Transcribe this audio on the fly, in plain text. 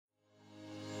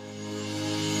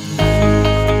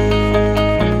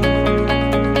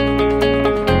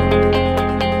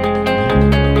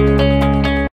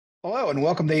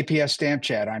Welcome to APS Stamp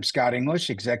Chat. I'm Scott English,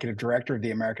 Executive Director of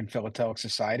the American Philatelic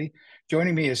Society.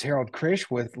 Joining me is Harold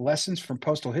Krische with lessons from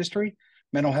postal history,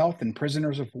 mental health, and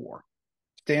prisoners of war.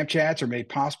 Stamp Chats are made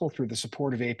possible through the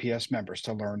support of APS members.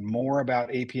 To learn more about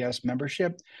APS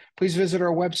membership, please visit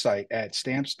our website at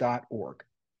stamps.org.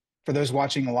 For those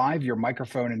watching live, your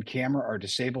microphone and camera are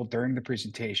disabled during the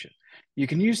presentation. You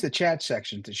can use the chat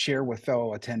section to share with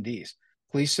fellow attendees.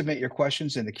 Please submit your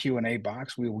questions in the Q&A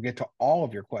box. We will get to all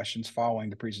of your questions following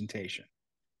the presentation.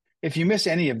 If you miss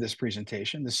any of this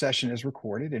presentation, the session is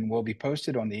recorded and will be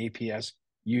posted on the APS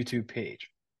YouTube page.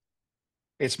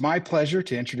 It's my pleasure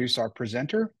to introduce our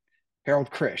presenter, Harold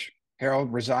Krische.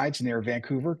 Harold resides near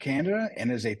Vancouver, Canada,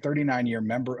 and is a 39-year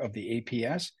member of the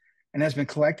APS and has been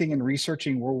collecting and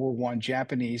researching World War I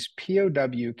Japanese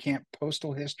POW camp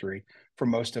postal history for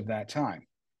most of that time.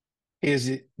 He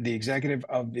is the executive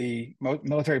of the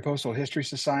Military Postal History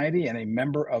Society and a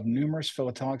member of numerous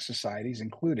philatelic societies,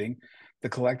 including the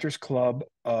Collectors Club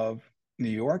of New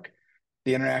York,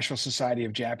 the International Society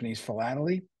of Japanese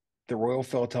Philately, the Royal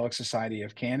Philatelic Society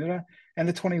of Canada, and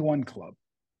the 21 Club.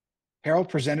 Harold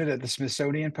presented at the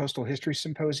Smithsonian Postal History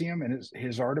Symposium, and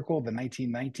his article, The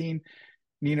 1919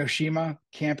 Ninoshima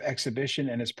Camp Exhibition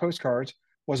and Its Postcards,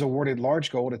 was awarded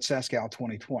large gold at Sascal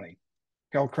 2020.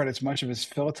 Harold credits much of his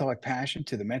philatelic passion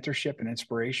to the mentorship and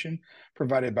inspiration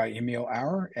provided by Emil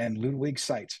Auer and Ludwig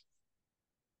Seitz.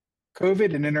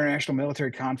 COVID and international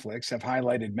military conflicts have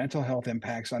highlighted mental health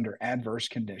impacts under adverse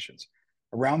conditions.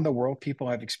 Around the world, people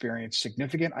have experienced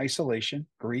significant isolation,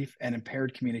 grief, and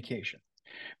impaired communication.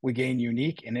 We gain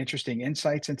unique and interesting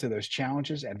insights into those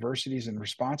challenges, adversities, and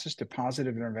responses to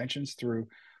positive interventions through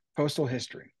postal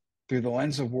history. Through the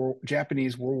lens of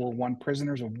Japanese World War I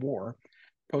prisoners of war,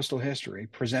 postal history,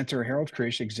 presenter Harold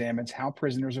Krische examines how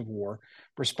prisoners of war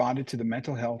responded to the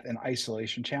mental health and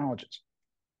isolation challenges,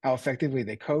 how effectively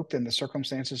they coped, and the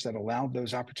circumstances that allowed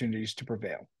those opportunities to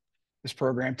prevail. This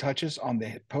program touches on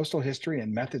the postal history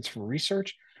and methods for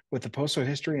research with the postal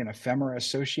history and ephemera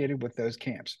associated with those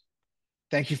camps.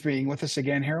 Thank you for being with us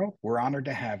again, Harold. We're honored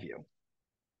to have you.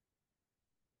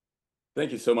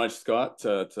 Thank you so much, Scott.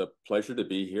 It's a pleasure to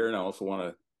be here, and I also want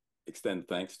to extend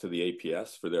thanks to the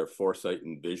APS for their foresight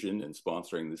and vision in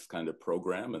sponsoring this kind of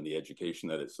program and the education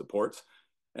that it supports.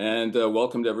 And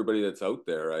welcome to everybody that's out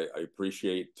there. I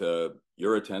appreciate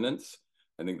your attendance.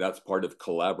 I think that's part of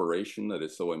collaboration that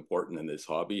is so important in this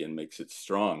hobby and makes it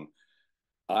strong.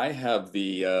 I have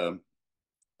the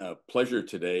pleasure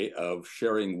today of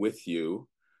sharing with you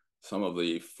some of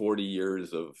the 40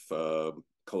 years of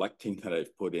collecting that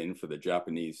I've put in for the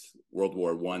Japanese World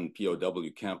War I POW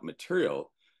camp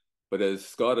material. But as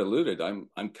Scott alluded,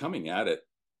 I'm coming at it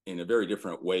in a very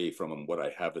different way from what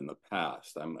I have in the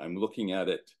past. I'm looking at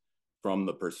it from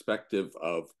the perspective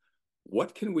of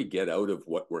what can we get out of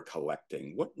what we're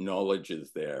collecting? What knowledge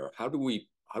is there? How do we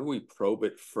probe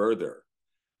it further?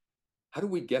 How do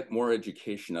we get more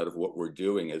education out of what we're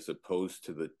doing as opposed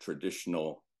to the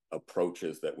traditional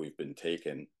approaches that we've been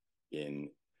taken in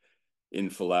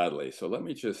philately? So let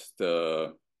me just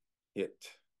hit.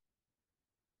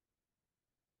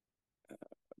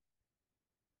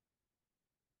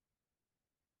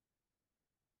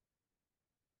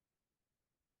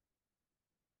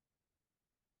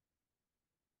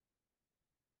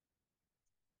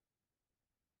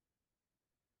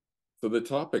 So the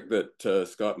topic that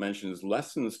Scott mentioned is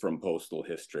lessons from postal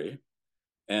history.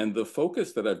 And the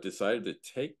focus that I've decided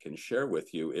to take and share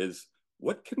with you is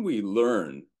what can we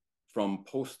learn from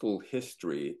postal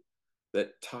history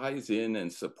that ties in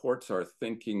and supports our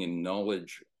thinking and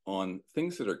knowledge on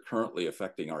things that are currently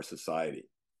affecting our society.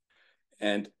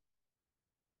 And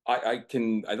I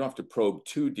don't have to probe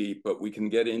too deep, but we can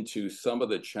get into some of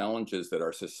the challenges that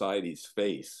our societies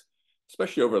face,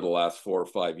 especially over the last 4 or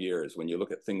 5 years, when you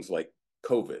look at things like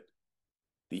COVID,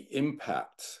 the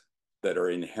impacts that are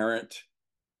inherent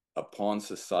upon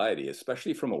society,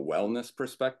 especially from a wellness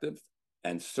perspective,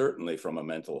 and certainly from a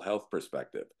mental health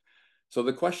perspective. So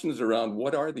the questions around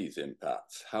what are these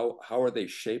impacts? How are they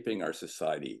shaping our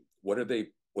society? What are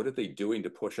they doing to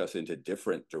push us into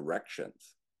different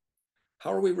directions?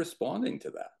 How are we responding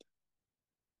to that?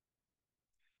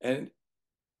 And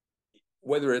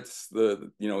whether it's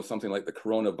something like the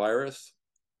coronavirus,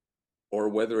 or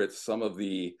whether it's some of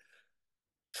the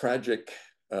tragic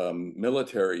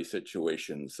military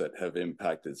situations that have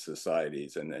impacted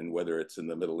societies, and whether it's in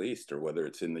the Middle East or whether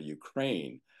it's in the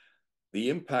Ukraine, the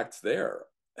impacts there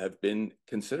have been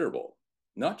considerable,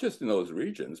 not just in those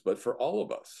regions, but for all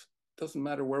of us. It doesn't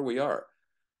matter where we are.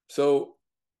 So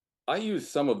I use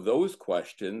some of those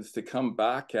questions to come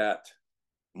back at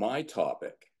my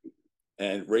topic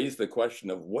and raise the question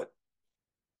of what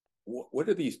what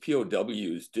do these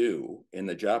POWs do in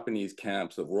the Japanese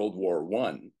camps of World War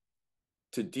I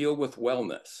to deal with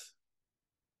wellness?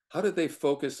 How do they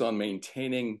focus on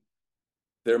maintaining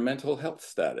their mental health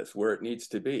status where it needs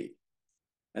to be?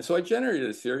 And so I generated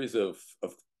a series of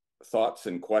thoughts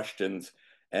and questions,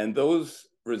 and those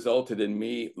resulted in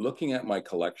me looking at my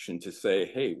collection to say,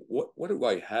 hey, what do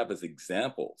I have as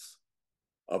examples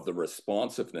of the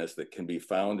responsiveness that can be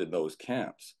found in those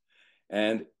camps?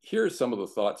 And here are some of the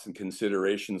thoughts and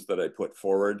considerations that I put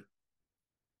forward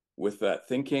with that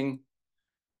thinking.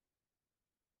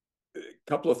 A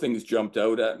couple of things jumped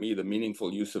out at me: the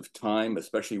meaningful use of time,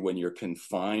 especially when you're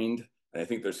confined. And I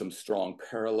think there's some strong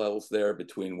parallels there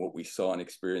between what we saw and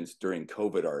experienced during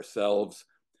COVID ourselves.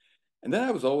 And then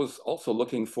I was always also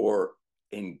looking for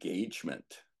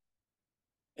engagement.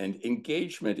 And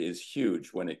engagement is huge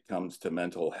when it comes to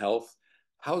mental health.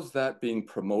 How's that being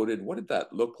promoted? What did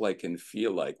that look like and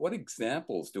feel like? What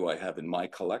examples do I have in my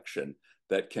collection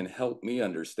that can help me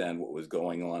understand what was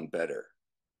going on better?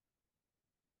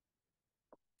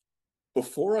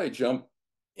 Before I jump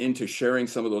into sharing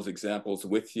some of those examples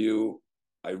with you,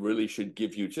 I really should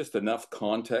give you just enough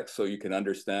context so you can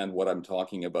understand what I'm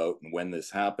talking about and when this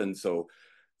happened. So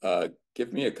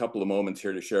give me a couple of moments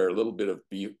here to share a little bit of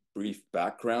brief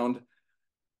background.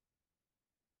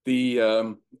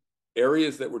 The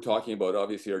areas that we're talking about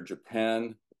obviously are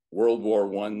Japan, World War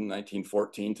I,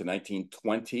 1914 to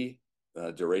 1920,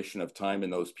 duration of time in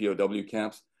those POW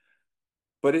camps.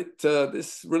 But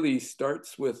this really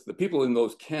starts with the people in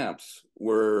those camps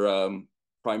were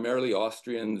primarily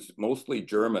Austrians, mostly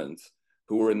Germans,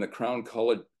 who were in the Crown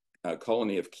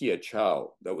colony of Kiachao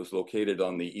that was located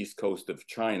on the east coast of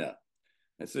China.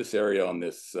 It's this area on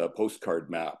this postcard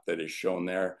map that is shown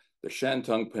there, the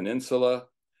Shantung Peninsula,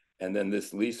 and then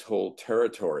this leasehold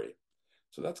territory.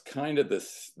 So that's kind of the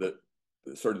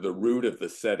sort of the root of the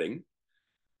setting.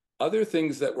 Other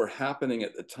things that were happening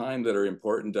at the time that are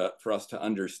important for us to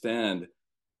understand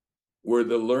were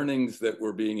the learnings that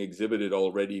were being exhibited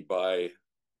already by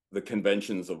the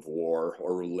conventions of war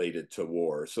or related to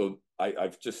war. So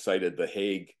I've just cited the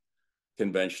Hague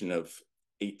Convention of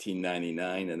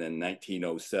 1899 and then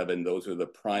 1907. Those are the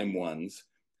prime ones.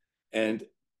 And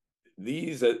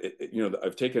these,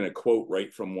 I've taken a quote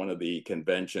right from one of the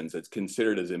conventions. It's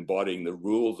considered as embodying the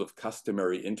rules of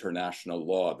customary international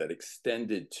law that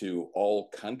extended to all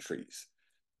countries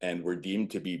and were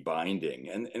deemed to be binding.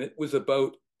 And it was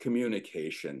about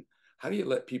communication. How do you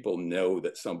let people know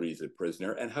that somebody's a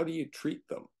prisoner, and how do you treat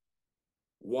them?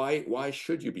 Why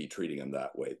should you be treating them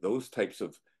that way? Those types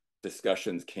of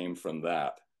discussions came from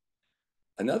that.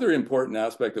 Another important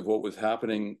aspect of what was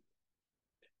happening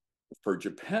for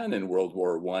Japan in World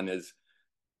War I is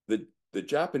the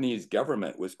Japanese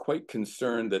government was quite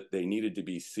concerned that they needed to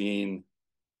be seen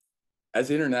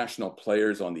as international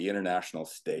players on the international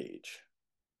stage.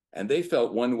 And they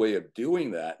felt one way of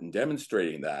doing that and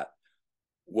demonstrating that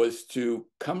was to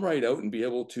come right out and be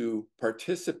able to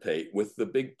participate with the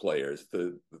big players,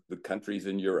 the countries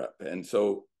in Europe. And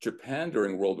so Japan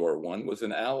during World War I was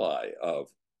an ally of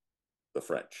the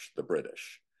French, the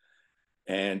British.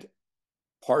 And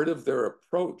part of their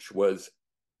approach was,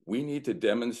 we need to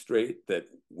demonstrate that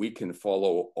we can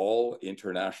follow all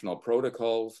international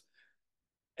protocols,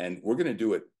 and we're going to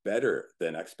do it better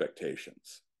than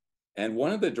expectations. And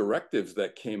one of the directives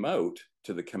that came out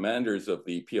to the commanders of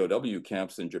the POW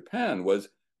camps in Japan was,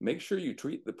 make sure you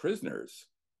treat the prisoners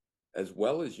as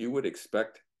well as you would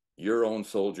expect your own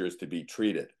soldiers to be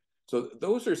treated. So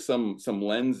those are some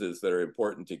lenses that are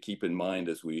important to keep in mind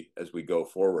as we go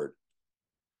forward.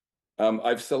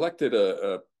 I've selected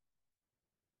a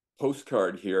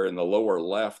postcard here in the lower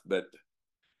left that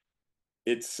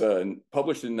it's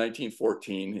published in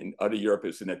 1914 in out of Europe.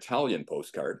 It's an Italian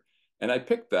postcard. And I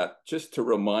picked that just to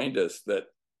remind us that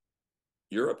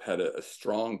Europe had a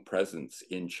strong presence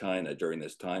in China during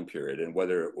this time period. And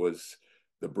whether it was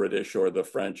the British or the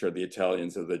French or the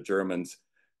Italians or the Germans,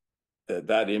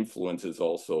 that influence is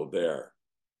also there.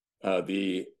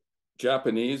 The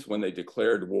Japanese, when they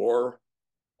declared war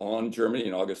on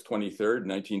Germany on August 23rd,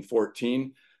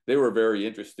 1914, they were very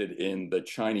interested in the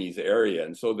Chinese area.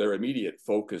 And so their immediate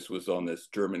focus was on this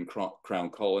German crown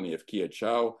colony of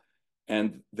Kiachao.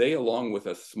 And they, along with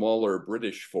a smaller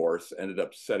British force, ended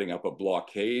up setting up a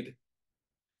blockade.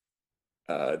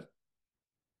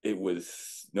 It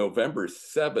was November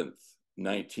 7th,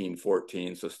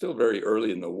 1914, so still very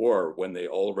early in the war, when they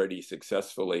already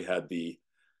successfully had the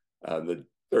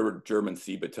 3rd German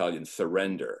Sea Battalion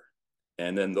surrender.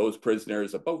 And then those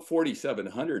prisoners, about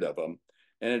 4,700 of them,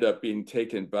 ended up being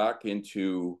taken back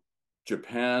into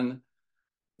Japan.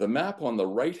 The map on the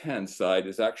right-hand side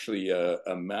is actually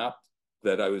a map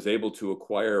that I was able to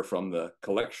acquire from the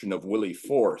collection of Willie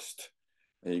Forst.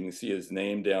 And you can see his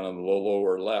name down on the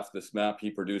lower left. This map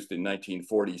he produced in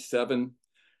 1947,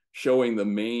 showing the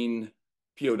main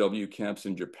POW camps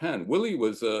in Japan. Willie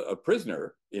was a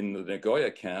prisoner in the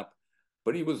Nagoya camp,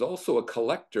 but he was also a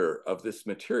collector of this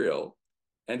material.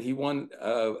 And he won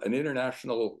an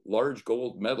international large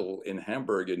gold medal in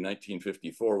Hamburg in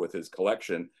 1954 with his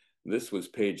collection. This was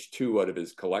page 2 out of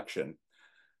his collection.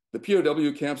 The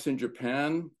POW camps in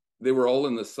Japan, they were all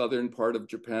in the southern part of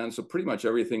Japan. So pretty much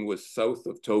everything was south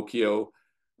of Tokyo.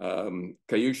 Kyushu,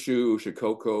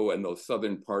 Shikoku, and the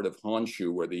southern part of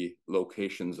Honshu were the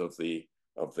locations of the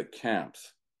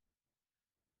camps.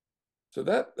 So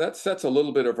that sets a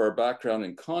little bit of our background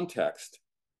and context.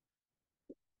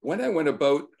 When I went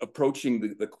about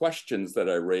approaching the questions that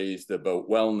I raised about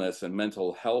wellness and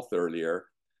mental health earlier,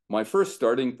 my first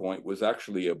starting point was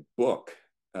actually a book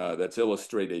that's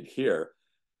illustrated here.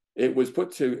 It was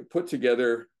put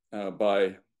together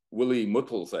by Willie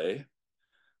Muttlesee,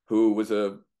 who was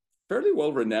a fairly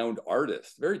well-renowned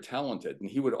artist, very talented, and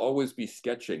he would always be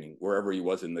sketching wherever he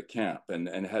was in the camp and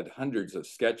had hundreds of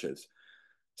sketches.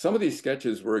 Some of these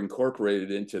sketches were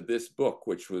incorporated into this book,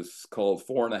 which was called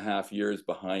 4.5 Years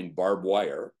Behind Barbed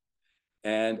Wire.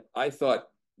 And I thought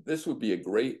this would be a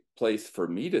great place for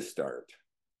me to start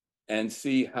and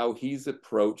see how he's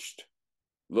approached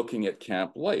looking at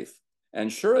camp life.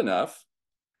 And sure enough,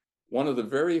 one of the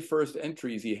very first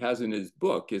entries he has in his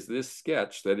book is this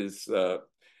sketch that is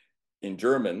in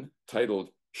German titled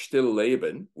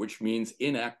Stillleben, which means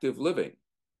inactive living.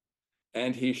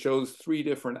 And he shows 3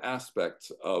 different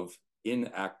aspects of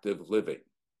inactive living.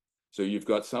 So you've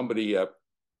got somebody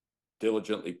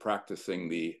diligently practicing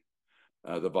the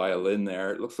violin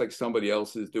there. It looks like somebody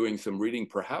else is doing some reading,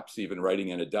 perhaps even writing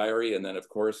in a diary. And then, of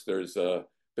course, there's a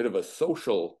bit of a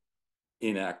social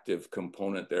inactive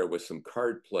component there with some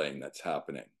card playing that's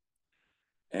happening.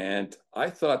 And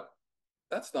I thought,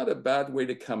 that's not a bad way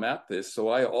to come at this. So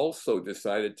I also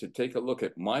decided to take a look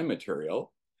at my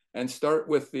material and start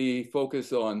with the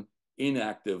focus on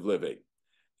inactive living.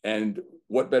 And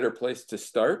what better place to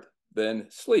start than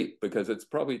sleep, because it's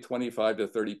probably 25 to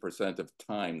 30% of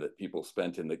time that people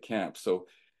spent in the camp. So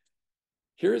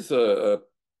here's a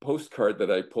postcard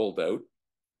that I pulled out.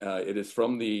 It is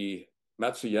from the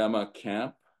Matsuyama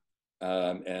camp,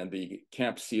 and the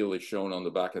camp seal is shown on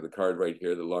the back of the card right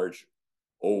here, the large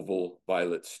oval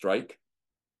violet strike.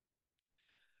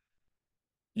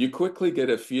 You quickly get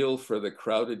a feel for the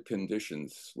crowded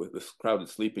conditions, with the crowded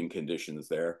sleeping conditions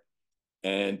there.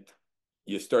 And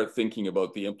you start thinking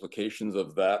about the implications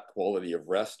of that quality of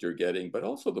rest you're getting, but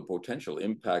also the potential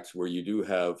impacts where you do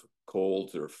have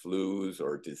colds or flus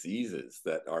or diseases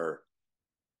that are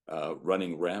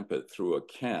running rampant through a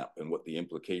camp and what the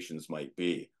implications might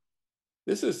be.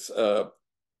 This is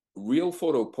real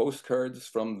photo postcards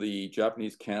from the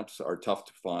Japanese camps are tough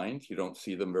to find. You don't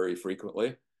see them very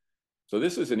frequently. So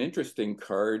this is an interesting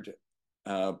card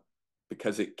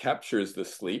because it captures the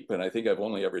sleep. And I think I've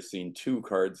only ever seen 2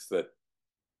 cards that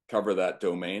cover that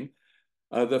domain.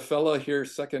 The fella here,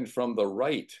 second from the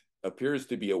right, appears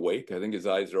to be awake. I think his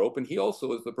eyes are open. He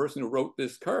also is the person who wrote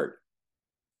this card.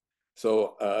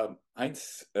 So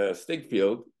Heinz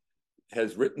Stigfield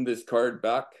has written this card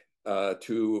back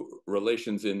to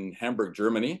relations in Hamburg,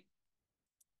 Germany.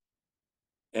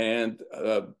 And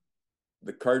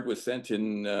the card was sent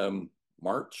in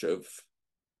March of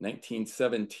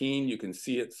 1917. You can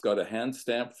see it's got a hand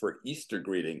stamp for Easter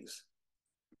greetings.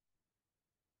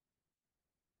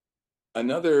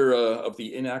 Another of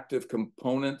the inactive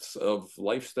components of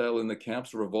lifestyle in the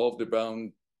camps revolved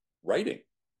around writing.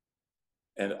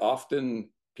 And often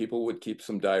people would keep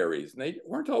some diaries, and they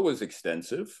weren't always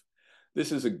extensive.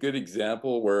 This is a good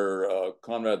example where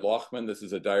Konrad Lochmann, this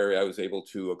is a diary I was able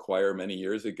to acquire many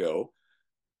years ago.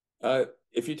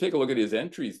 If you take a look at his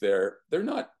entries there, they're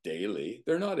not daily,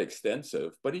 they're not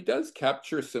extensive, but he does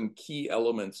capture some key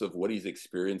elements of what he's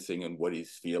experiencing and what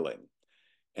he's feeling.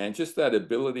 And just that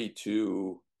ability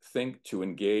to think, to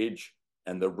engage,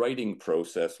 and the writing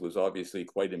process was obviously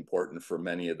quite important for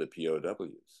many of the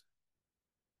POWs.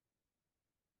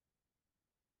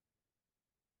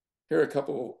 Here are a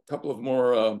couple of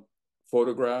more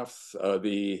photographs.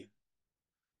 The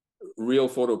real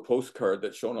photo postcard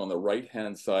that's shown on the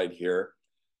right-hand side here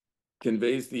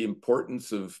conveys the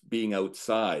importance of being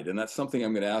outside. And that's something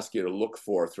I'm going to ask you to look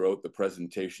for throughout the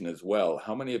presentation as well.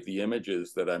 How many of the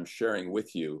images that I'm sharing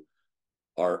with you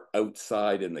are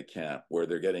outside in the camp where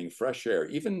they're getting fresh air,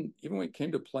 even when it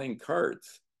came to playing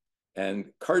cards. And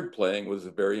card playing was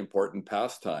a very important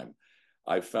pastime.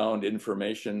 I found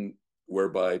information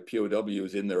whereby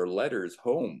POWs in their letters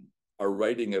home are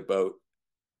writing about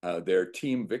their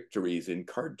team victories in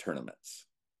card tournaments.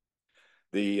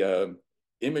 The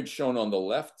image shown on the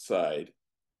left side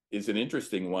is an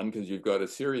interesting one because you've got a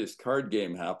serious card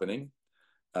game happening.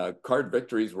 Card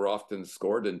victories were often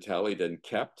scored and tallied and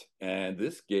kept, and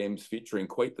this game's featuring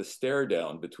quite the stare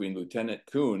down between Lieutenant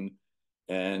Kuhn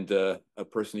and a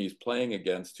person he's playing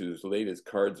against who's laid his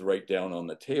cards right down on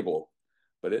the table.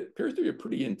 But it appears to be a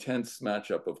pretty intense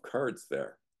matchup of cards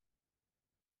there.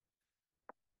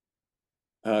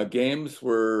 Games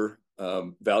were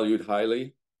valued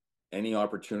highly. Any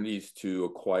opportunities to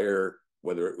acquire,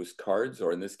 whether it was cards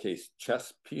or in this case,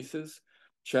 chess pieces.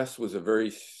 Chess was a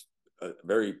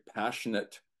very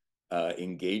passionate,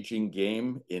 engaging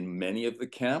game in many of the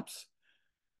camps.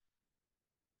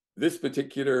 This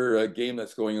particular game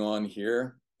that's going on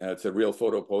here, it's a real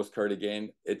photo postcard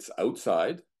again. It's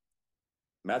outside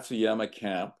Matsuyama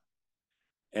camp,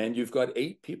 and you've got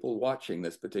 8 people watching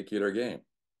this particular game.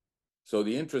 So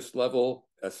the interest level,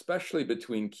 especially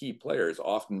between key players,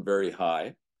 often very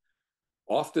high.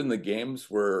 Often the games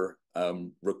were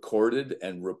recorded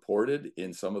and reported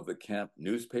in some of the camp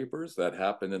newspapers that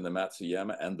happened in the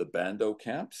Matsuyama and the Bando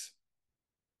camps.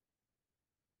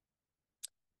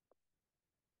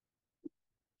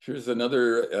 Here's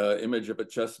another image of a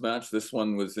chess match. This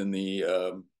one was in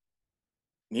the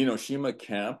Ninoshima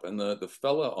camp, and the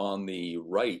fella on the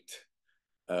right,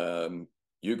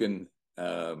 you can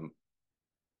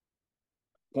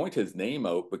point his name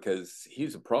out because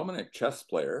he's a prominent chess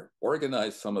player,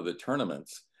 organized some of the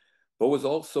tournaments, but was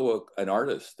also an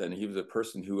artist. And he was a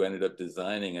person who ended up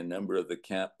designing a number of the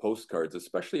camp postcards,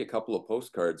 especially a couple of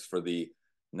postcards for the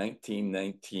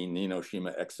 1919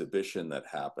 Ninoshima exhibition that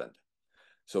happened.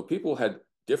 So people had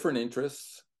different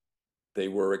interests. They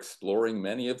were exploring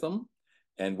many of them.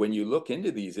 And when you look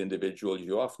into these individuals,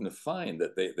 you often find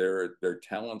that their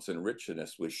talents and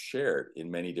richness was shared in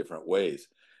many different ways.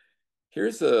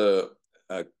 Here's a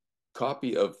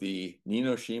copy of the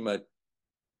Ninoshima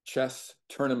chess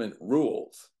tournament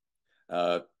rules,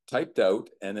 typed out,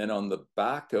 and then on the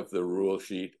back of the rule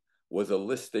sheet was a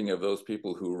listing of those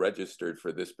people who registered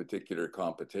for this particular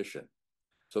competition.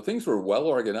 So things were well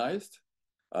organized,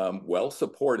 well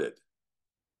supported,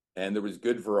 and there was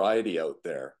good variety out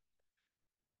there.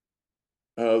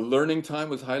 Learning time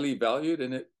was highly valued,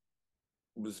 and it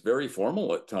was very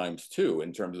formal at times too,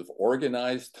 in terms of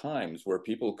organized times where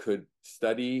people could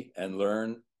study and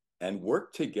learn and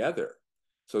work together.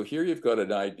 So here you've got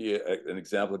an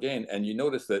example again, and you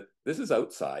notice that this is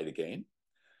outside again,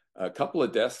 a couple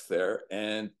of desks there,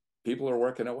 and people are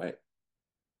working away.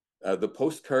 The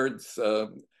postcards,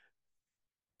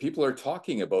 people are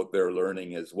talking about their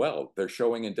learning as well. They're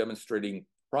showing and demonstrating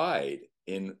pride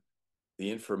in the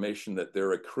information that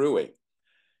they're accruing.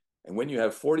 And when you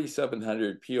have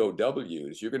 4,700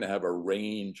 POWs, you're going to have a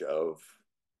range of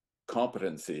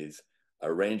competencies,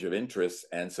 a range of interests,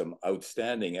 and some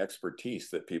outstanding expertise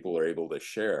that people are able to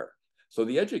share. So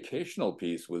the educational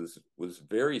piece was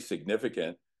very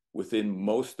significant within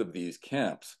most of these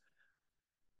camps.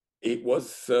 It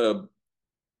was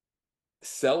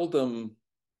seldom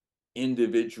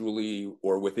individually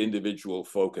or with individual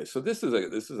focus. So this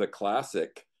is a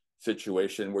classic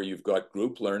situation where you've got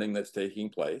group learning that's taking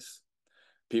place.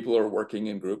 People are working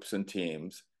in groups and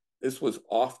teams. This was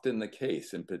often the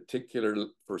case, in particular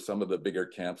for some of the bigger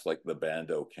camps like the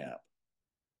Bando camp.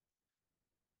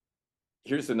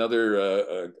 Here's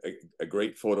another a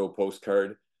great photo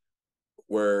postcard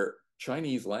where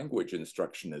Chinese language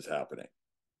instruction is happening.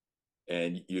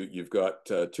 And you've got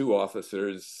 2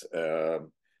 officers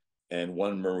and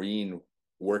 1 Marine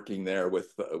working there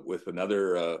with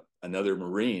another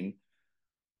Marine.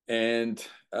 And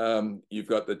you've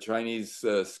got the Chinese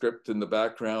script in the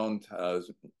background,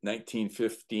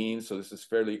 1915. So this is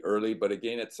fairly early, but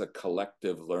again, it's a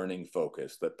collective learning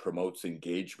focus that promotes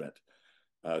engagement.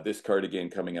 This card again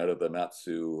coming out of the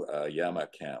Matsuyama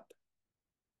camp.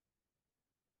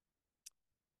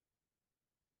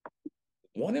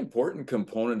 One important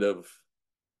component of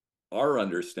our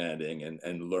understanding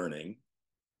and learning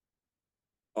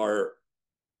are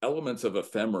elements of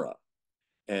ephemera.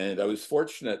 And I was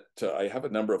fortunate I have a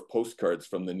number of postcards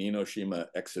from the Ninoshima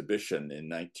exhibition in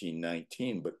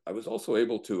 1919, but I was also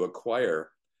able to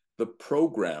acquire the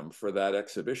program for that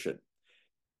exhibition.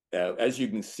 As you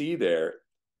can see there,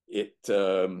 it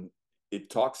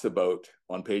talks about,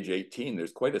 on page 18,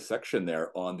 there's quite a section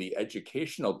there on the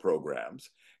educational programs,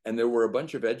 and there were a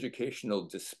bunch of educational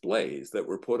displays that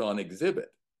were put on exhibit.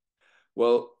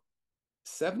 Well,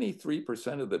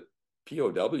 73% of the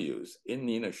POWs in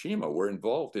Ninoshima were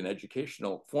involved in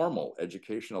formal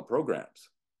educational programs.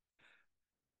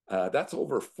 That's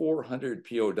over 400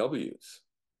 POWs.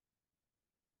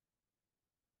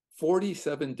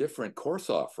 47 different course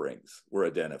offerings were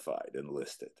identified and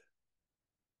listed.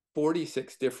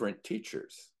 46 different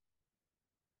teachers.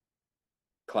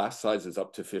 Class sizes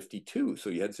up to 52. So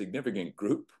you had significant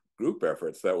group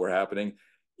efforts that were happening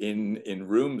in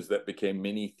rooms that became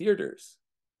mini theaters.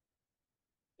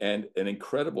 And an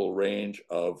incredible range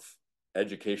of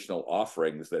educational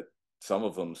offerings that some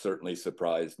of them certainly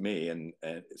surprised me, and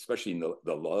especially in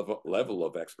the level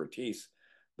of expertise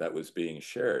that was being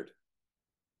shared.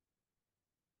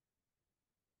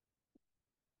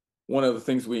 One of the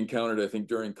things we encountered, I think,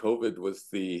 during COVID was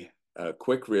the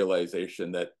quick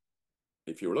realization that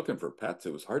if you were looking for pets,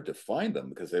 it was hard to find them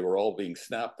because they were all being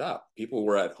snapped up. People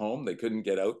were at home, they couldn't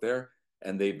get out there,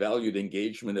 and they valued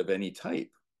engagement of any type,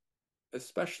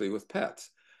 especially with pets.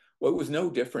 Well, it was no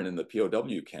different in the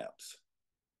POW camps.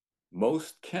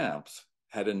 Most camps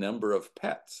had a number of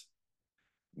pets.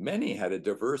 Many had a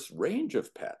diverse range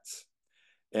of pets.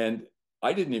 And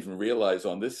I didn't even realize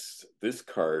on this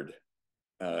card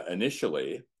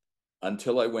initially,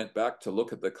 until I went back to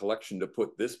look at the collection to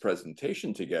put this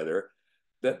presentation together,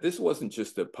 that this wasn't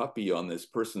just a puppy on this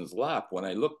person's lap. When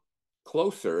I look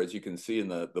closer, as you can see in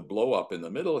the blow up in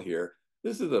the middle here,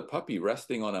 this is a puppy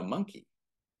resting on a monkey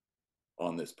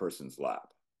on this person's lap.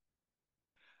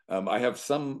 I have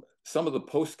some of the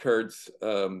postcards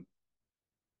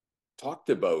talked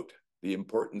about the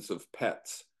importance of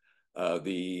pets,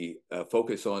 the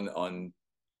focus on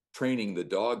training the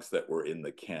dogs that were in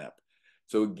the camp.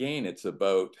 So again, it's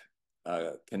about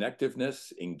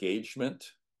connectiveness, engagement,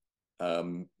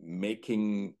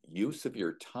 making use of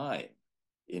your time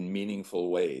in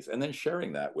meaningful ways, and then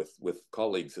sharing that with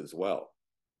colleagues as well.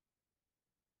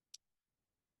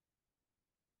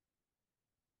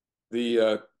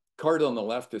 The card on the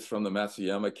left is from the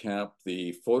Matsuyama camp.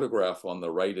 The photograph on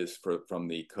the right is from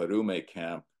the Karume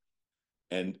camp.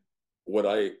 And what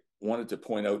I wanted to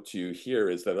point out to you here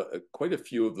is that quite a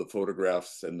few of the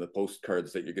photographs and the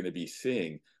postcards that you're going to be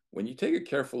seeing, when you take a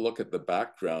careful look at the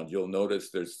background, you'll notice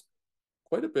there's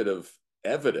quite a bit of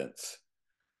evidence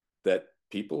that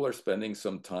people are spending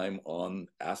some time on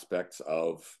aspects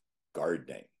of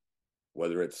gardening,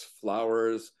 whether it's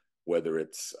flowers, whether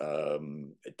it's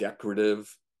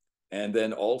decorative, and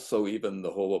then also even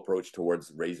the whole approach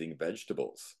towards raising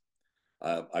vegetables.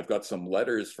 I've got some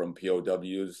letters from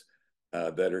POWs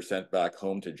that are sent back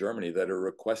home to Germany that are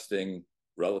requesting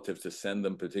relatives to send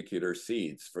them particular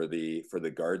seeds for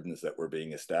the gardens that were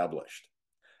being established.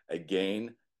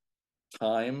 Again,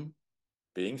 time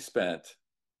being spent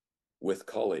with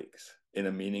colleagues in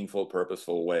a meaningful,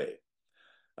 purposeful way.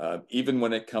 Even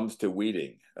when it comes to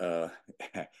weeding,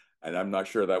 and I'm not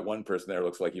sure that one person there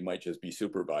looks like he might just be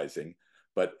supervising,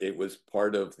 but it was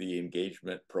part of the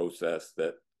engagement process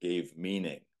that gave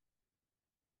meaning.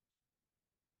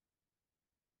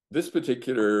 This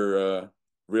particular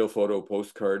real photo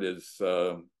postcard is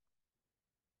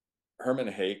Herman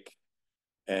Hake,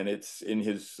 and it's in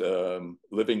his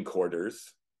living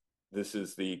quarters. This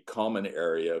is the common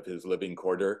area of his living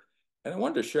quarter. And I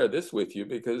wanted to share this with you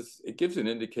because it gives an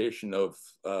indication of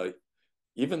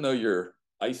even though you're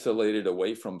isolated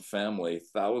away from family,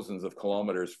 thousands of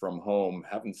kilometers from home,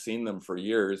 haven't seen them for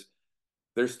years,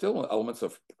 there's still elements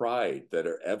of pride that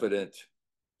are evident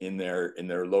in their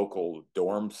local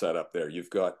dorm setup there.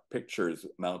 You've got pictures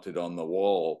mounted on the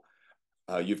wall.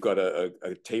 You've got a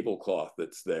tablecloth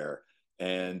that's there.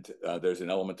 And there's an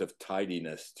element of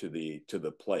tidiness to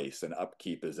the place, and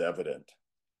upkeep is evident.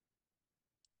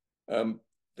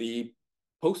 The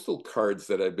postal cards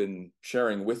that I've been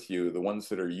sharing with you, the ones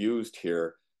that are used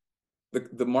here,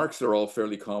 the marks are all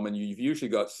fairly common. You've usually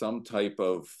got some type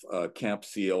of camp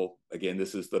seal. Again,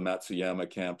 this is the Matsuyama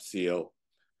camp seal.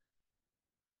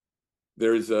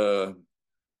 There's an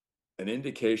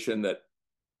indication that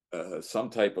some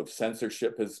type of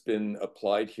censorship has been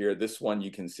applied here. This one,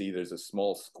 you can see there's a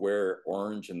small square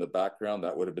orange in the background.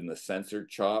 That would have been the censored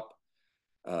chop.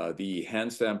 The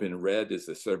hand stamp in red is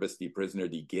the Service de Prisoner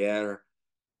de Guerre.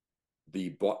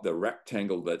 The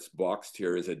rectangle that's boxed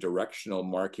here is a directional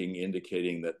marking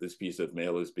indicating that this piece of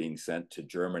mail is being sent to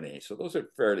Germany. So those are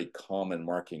fairly common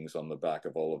markings on the back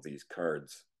of all of these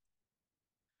cards.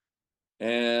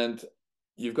 And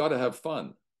you've got to have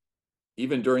fun,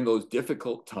 even during those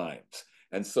difficult times.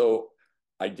 And so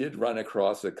I did run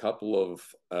across a couple of,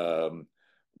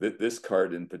 this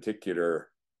card in particular,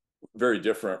 very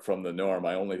different from the norm.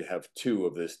 I only have two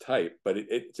of this type, but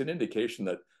it's an indication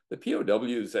that the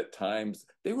POWs at times,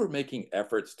 they were making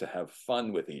efforts to have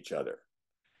fun with each other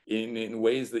in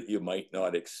ways that you might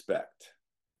not expect.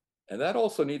 And that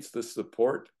also needs the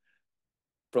support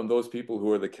from those people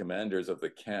who are the commanders of the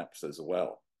camps as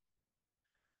well.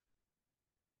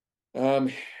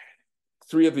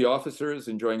 Three of the officers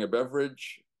enjoying a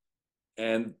beverage.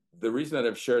 And the reason that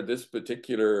I've shared this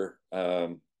particular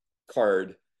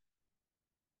card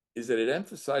is that it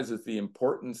emphasizes the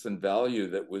importance and value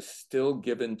that was still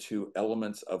given to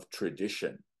elements of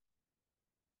tradition,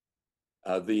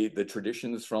 the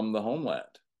traditions from the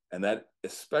homeland, and that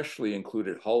especially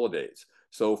included holidays.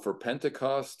 So for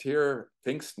Pentecost here,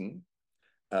 Pfingsten,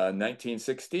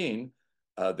 1916,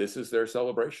 this is their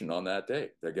celebration on that day.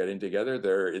 They're getting together,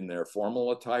 they're in their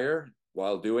formal attire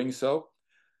while doing so.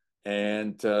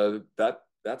 And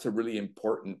that's a really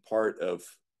important part of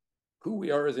who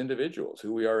we are as individuals,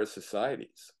 who we are as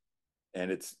societies.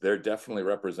 And they're definitely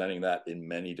representing that in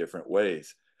many different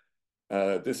ways.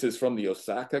 This is from the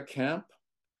Osaka camp,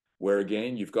 where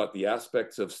again, you've got the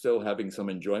aspects of still having some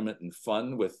enjoyment and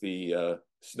fun with the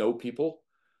snow people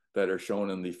that are shown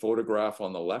in the photograph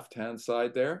on the left-hand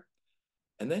side there.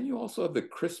 And then you also have the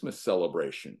Christmas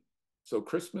celebration. So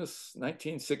Christmas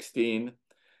 1916,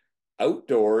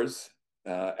 outdoors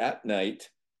at night,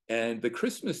 and the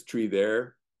Christmas tree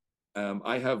there.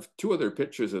 I have two other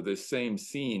pictures of this same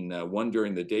scene, one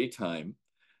during the daytime.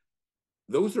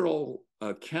 Those are all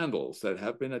candles that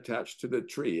have been attached to the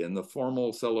tree, and the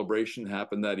formal celebration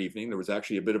happened that evening. There was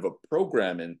actually a bit of a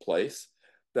program in place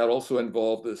that also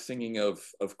involved the singing of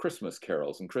Christmas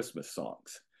carols and Christmas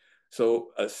songs. So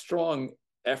a strong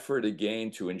effort again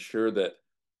to ensure that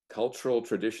cultural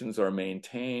traditions are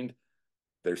maintained.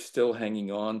 They're still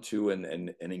hanging on to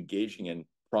and engaging in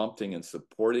prompting and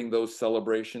supporting those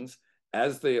celebrations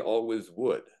as they always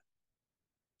would.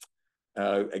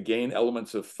 Again,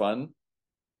 elements of fun.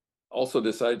 Also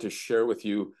decided to share with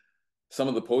you some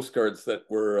of the postcards that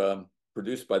were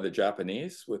produced by the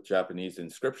Japanese with Japanese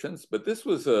inscriptions. But this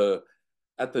was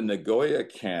at the Nagoya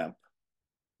camp,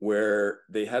 where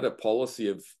they had a policy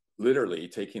of literally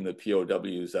taking the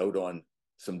POWs out on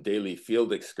some daily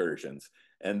field excursions.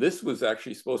 And this was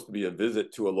actually supposed to be a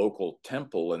visit to a local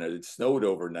temple, and it had snowed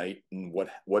overnight. And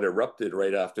what erupted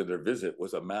right after their visit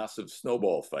was a massive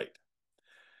snowball fight.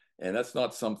 And that's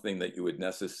not something that you would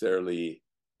necessarily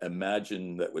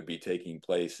imagine that would be taking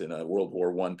place in a World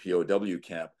War I POW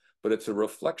camp, but it's a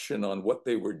reflection on what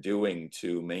they were doing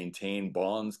to maintain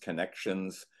bonds,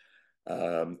 connections,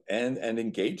 and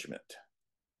engagement.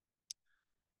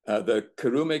 The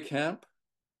Kurume camp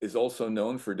is also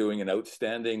known for doing an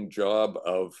outstanding job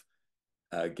of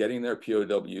getting their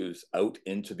POWs out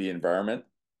into the environment,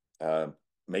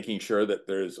 making sure that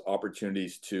there's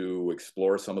opportunities to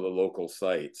explore some of the local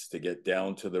sites, to get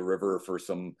down to the river for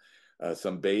some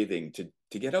bathing,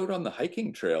 to get out on the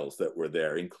hiking trails that were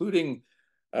there, including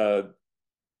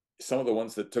some of the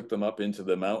ones that took them up into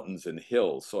the mountains and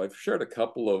hills. So I've shared a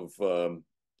couple of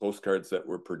postcards that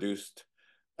were produced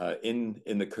in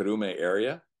the Kurume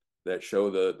area that show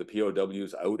the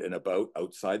POWs out and about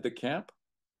outside the camp.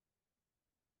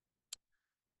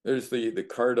 There's the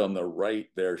card on the right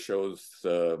there shows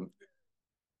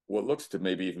what looks to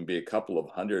maybe even be a couple of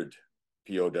hundred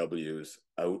POWs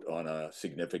out on a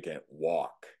significant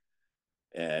walk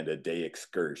and a day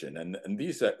excursion. And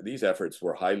these efforts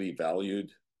were highly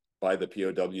valued by the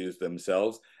POWs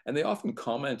themselves, and they often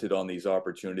commented on these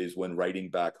opportunities when writing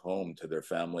back home to their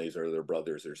families or their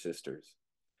brothers or sisters.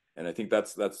 And I think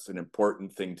that's an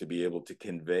important thing to be able to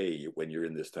convey when you're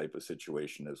in this type of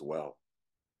situation as well.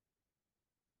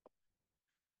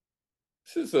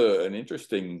 This is an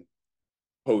interesting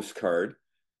postcard.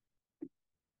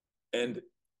 And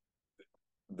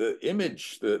the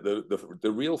image, the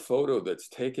real photo that's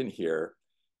taken here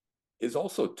is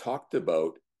also talked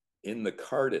about in the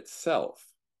card itself.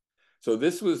 So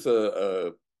this was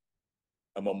a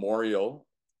memorial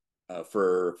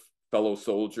for fellow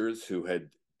soldiers who had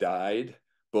died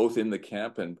both in the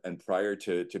camp and prior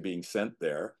to being sent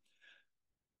there.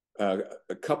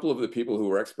 A couple of the people who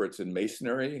were experts in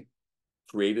masonry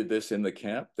created this in the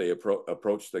camp. They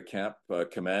approached the camp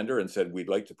commander and said, we'd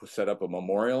like to set up a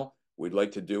memorial. We'd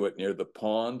like to do it near the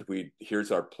pond.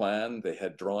 Here's our plan. They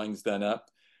had drawings done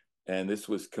up, and this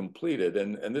was completed.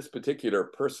 And this particular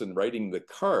person writing the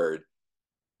card,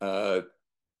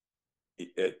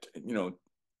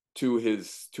 to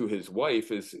his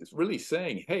wife is really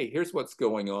saying, hey, here's what's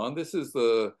going on. This is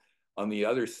on the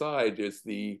other side is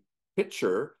the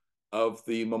picture of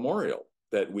the memorial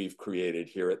that we've created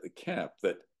here at the camp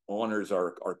that honors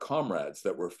our comrades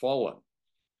that were fallen.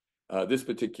 This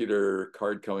particular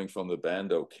card coming from the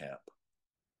Bando camp.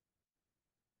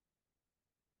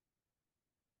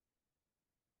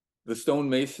 The stone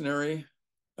masonry,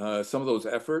 some of those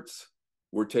efforts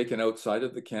were taken outside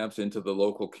of the camps into the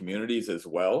local communities as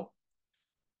well.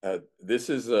 This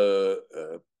is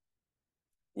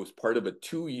was part of a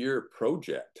 2-year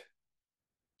project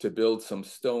to build some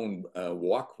stone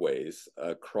walkways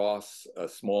across a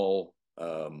small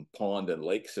pond and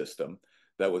lake system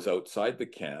that was outside the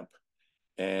camp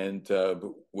and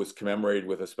was commemorated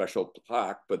with a special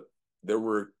plaque. But there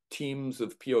were teams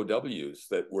of POWs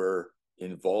that were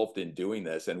involved in doing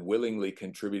this and willingly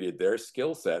contributed their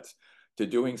skill sets to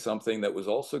doing something that was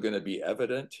also going to be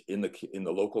evident in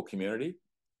the local community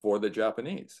for the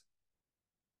Japanese.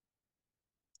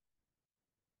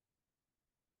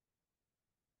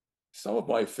 Some of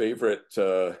my favorite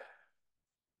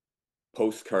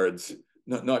postcards,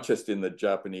 not just in the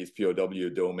Japanese POW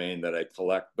domain that I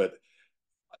collect, but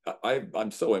I'm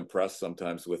so impressed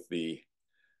sometimes with the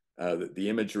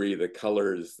imagery, the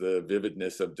colors, the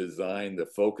vividness of design, the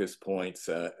focus points,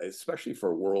 especially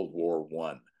for World War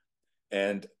I.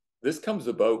 And this comes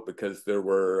about because there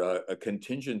were a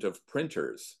contingent of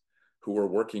printers who were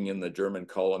working in the German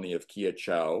colony of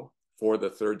Kiachau for the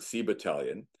 3rd Sea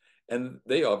Battalion. And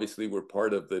they obviously were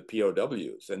part of the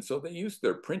POWs. And so they used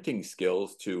their printing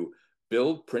skills to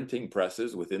build printing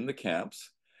presses within the camps.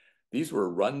 These were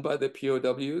run by the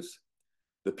POWs.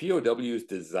 The POWs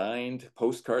designed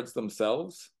postcards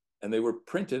themselves, and they were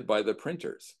printed by the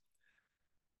printers.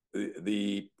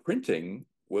 The printing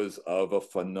was of a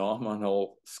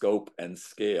phenomenal scope and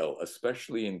scale,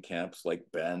 especially in camps like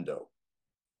Bando.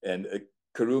 And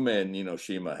Kurume and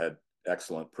Ninoshima had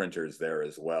excellent printers there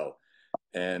as well.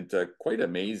 And quite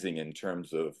amazing in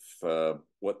terms of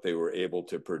what they were able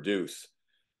to produce.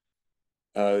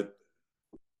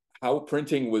 How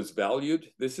printing was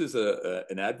valued. This is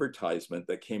an advertisement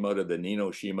that came out of the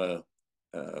Ninoshima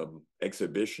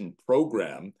exhibition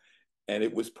program, and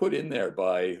it was put in there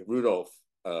by Rudolf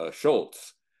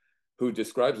Schultz, who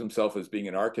describes himself as being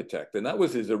an architect. And that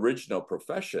was his original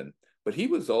profession, but he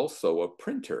was also a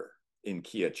printer in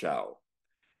Kiachau.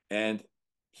 And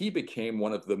he became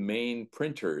one of the main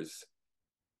printers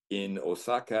in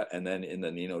Osaka and then in the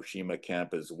Ninoshima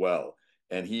camp as well.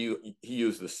 And he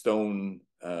used the stone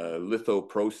litho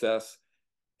process,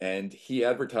 and he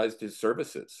advertised his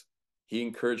services. He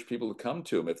encouraged people to come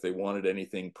to him if they wanted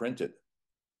anything printed.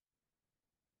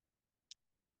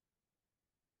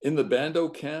 In the Bando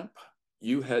camp,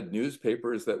 you had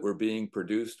newspapers that were being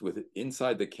produced with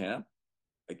inside the camp,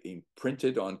 being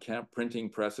printed on camp printing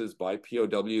presses by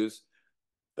POWs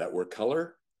that were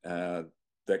color,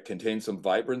 that contained some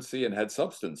vibrancy and had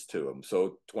substance to them.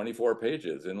 So 24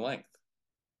 pages in length.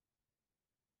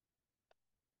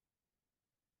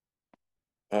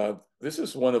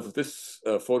 This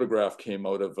photograph came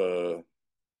out of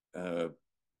a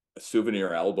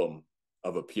souvenir album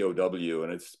of a POW,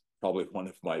 and it's probably one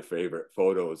of my favorite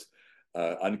photos.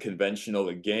 Unconventional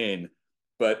again,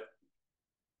 but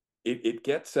it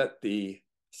gets at the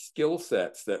skill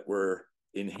sets that were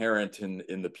inherent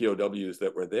in the POWs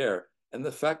that were there, and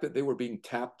the fact that they were being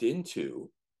tapped into,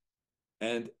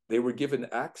 and they were given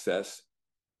access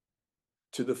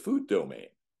to the food domain.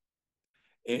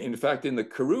 In fact, in the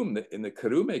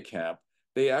Kurume camp,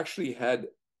 they actually had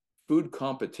food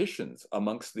competitions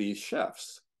amongst these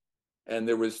chefs, and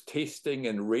there was tasting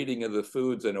and rating of the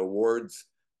foods and awards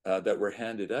that were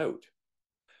handed out.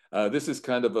 This is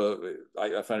kind of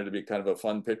I find it to be kind of a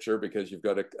fun picture because you've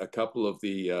got a couple of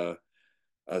the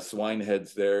swine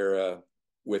heads there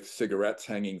with cigarettes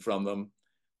hanging from them,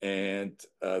 and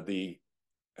the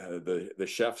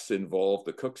chefs involved,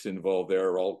 the cooks involved there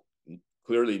are all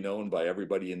clearly known by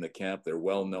everybody in the camp. They're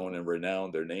well known and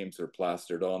renowned. Their names are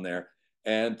plastered on there.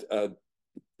 And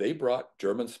they brought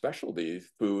German specialty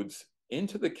foods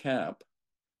into the camp,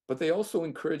 but they also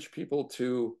encouraged people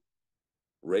to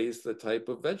raise the type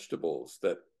of vegetables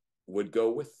that would go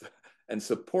with and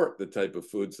support the type of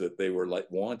foods that they were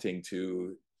wanting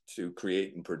to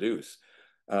create and produce.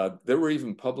 There were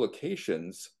even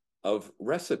publications of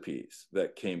recipes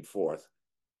that came forth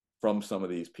from some of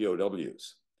these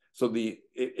POWs. So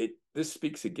this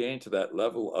speaks again to that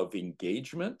level of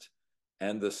engagement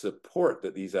and the support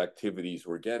that these activities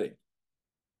were getting.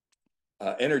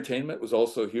 Entertainment was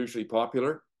also hugely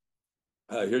popular.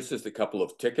 Here's just a couple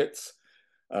of tickets.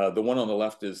 The one on the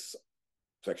left it's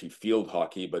actually field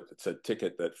hockey, but it's a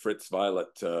ticket that Fritz Violet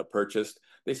purchased.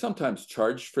 They sometimes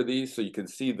charged for these, so you can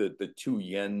see the 2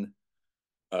 yen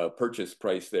purchase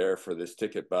price there for this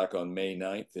ticket back on May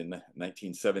 9th in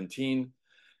 1917.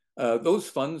 Those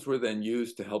funds were then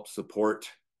used to help support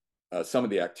some of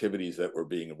the activities that were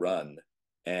being run,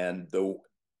 and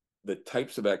the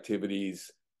types of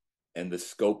activities and the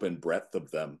scope and breadth of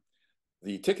them.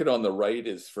 The ticket on the right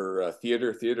is for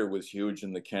theater. Theater was huge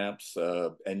in the camps,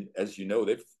 and as you know,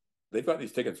 they've got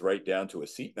these tickets right down to a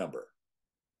seat number.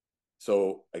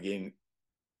 So again,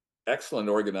 excellent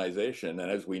organization. And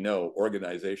as we know,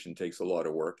 organization takes a lot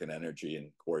of work and energy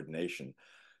and coordination.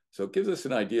 So it gives us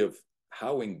an idea of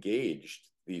how engaged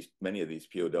many of these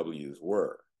POWs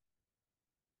were.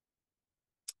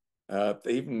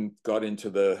 They even got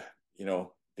into the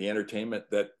entertainment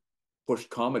that pushed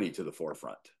comedy to the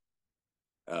forefront.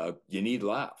 You need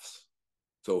laughs.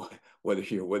 So whether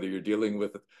you're dealing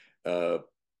with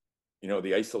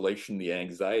the isolation, the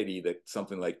anxiety that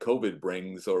something like COVID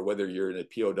brings, or whether you're in a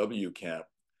POW camp,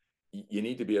 you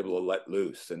need to be able to let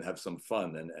loose and have some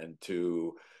fun, and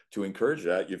to encourage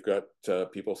that, you've got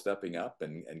people stepping up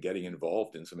and getting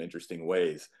involved in some interesting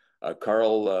ways.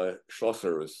 Karl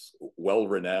Schlosser was well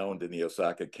renowned in the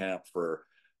Osaka camp for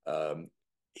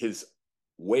his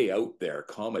way out there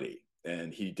comedy.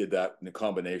 And he did that in a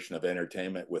combination of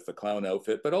entertainment with the clown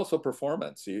outfit, but also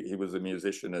performance. He was a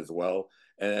musician as well,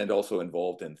 and also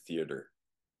involved in theater.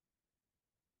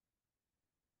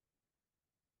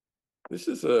 This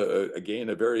is, again,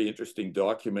 a very interesting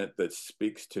document that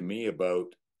speaks to me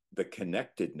about the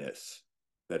connectedness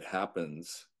that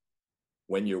happens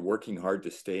when you're working hard to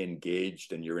stay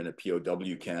engaged and you're in a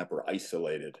POW camp or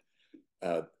isolated.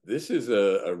 This is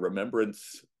a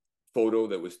remembrance photo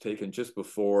that was taken just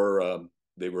before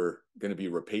they were going to be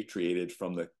repatriated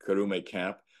from the Karume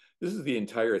camp. This is the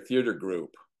entire theater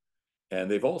group,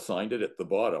 and they've all signed it at the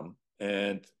bottom.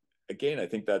 And again, I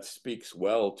think that speaks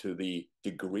well to the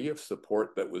degree of support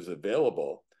that was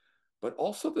available, but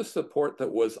also the support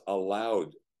that was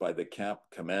allowed by the camp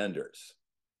commanders.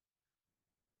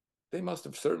 They must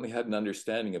have certainly had an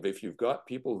understanding of, if you've got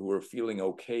people who are feeling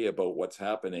okay about what's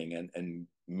happening and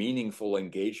meaningful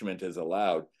engagement is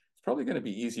allowed, it's probably going to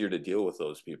be easier to deal with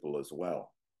those people as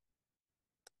well.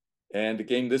 And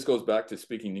again, this goes back to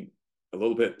speaking a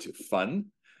little bit to fun.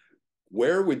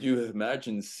 Where would you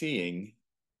imagine seeing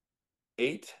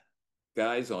 8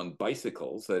 guys on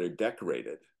bicycles that are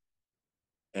decorated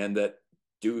and that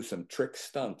do some trick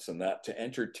stunts and that to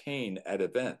entertain at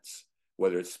events,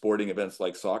 whether it's sporting events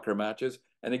like soccer matches?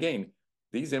 And again,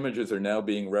 these images are now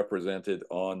being represented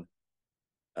on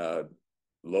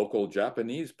local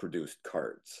Japanese produced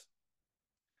cards.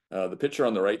 The picture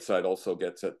on the right side also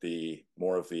gets at the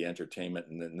more of the entertainment,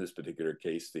 and in this particular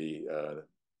case, the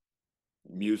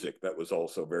music that was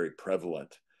also very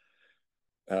prevalent.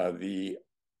 The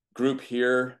group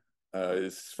here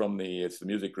it's the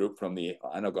music group from the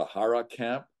Anogahara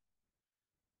camp.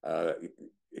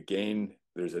 Again,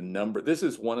 there's a number. This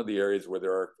is one of the areas where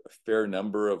there are a fair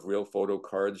number of real photo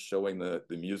cards showing the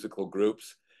musical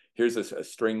groups. Here's a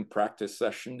string practice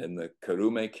session in the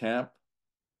Karume camp.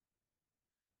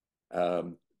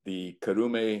 The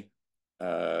Karume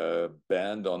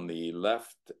band on the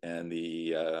left and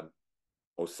the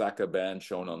Osaka band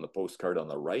shown on the postcard on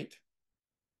the right.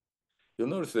 You'll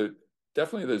notice that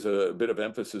definitely there's a bit of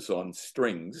emphasis on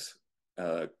strings,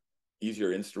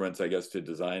 easier instruments, I guess, to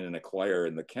design and acquire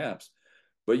in the camps.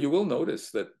 But you will notice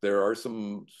that there are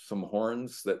some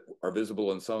horns that are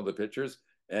visible in some of the pictures,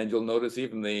 and you'll notice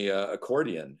even the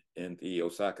accordion in the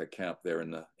Osaka camp there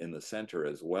in the center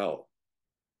as well.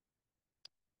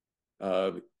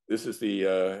 This is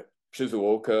the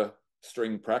Shizuoka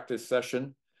string practice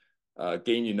session.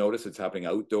 Again, you notice it's happening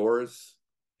outdoors.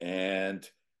 And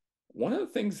one of the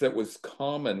things that was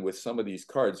common with some of these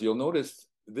cards, you'll notice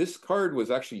this card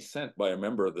was actually sent by a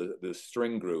member of the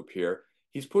string group here.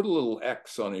 He's put a little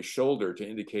X on his shoulder to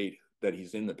indicate that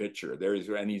he's in the picture.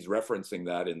 And he's referencing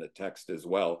that in the text as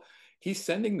well. He's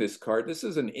sending this card. This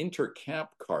is an inter-camp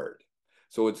card.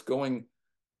 So it's going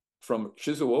from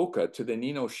Shizuoka to the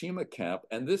Ninoshima camp.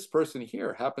 And this person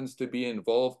here happens to be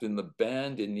involved in the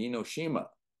band in Ninoshima.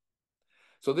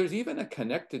 So there's even a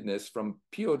connectedness from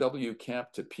POW camp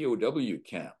to POW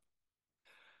camp.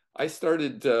 I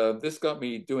started, this got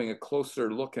me doing a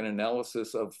closer look and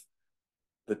analysis of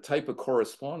the type of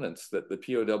correspondence that the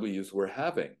POWs were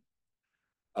having.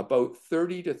 About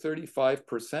 30 to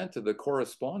 35% of the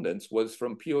correspondence was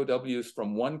from POWs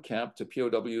from one camp to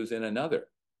POWs in another.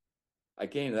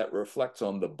 Again, that reflects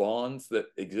on the bonds that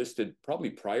existed probably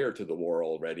prior to the war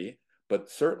already,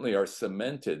 but certainly are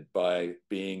cemented by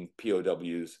being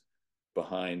POWs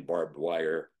behind barbed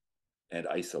wire and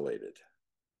isolated.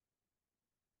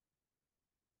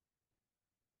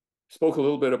 Spoke a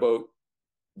little bit about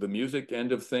the music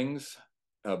end of things.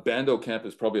 Bando Camp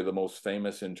is probably the most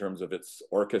famous in terms of its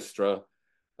orchestra.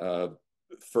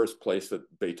 First place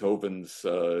that Beethoven's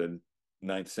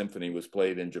Ninth Symphony was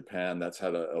played in Japan. That's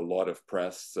had a lot of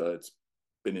press. It's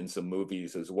been in some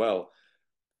movies as well.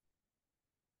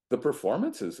 The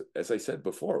performances, as I said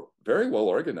before, very well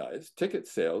organized, ticket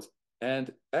sales,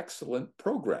 and excellent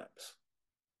programs.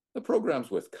 The programs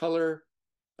with color,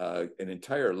 an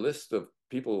entire list of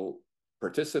people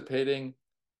participating,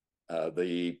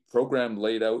 the program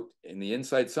laid out in the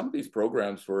inside. Some of these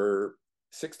programs were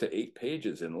 6 to 8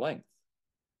 pages in length.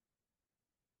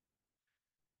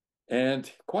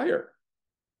 And choir.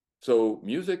 So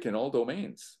music in all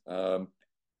domains.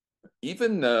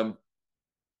 Even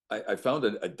I found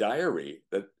a diary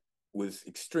that was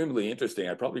extremely interesting.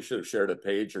 I probably should have shared a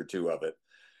page or two of it.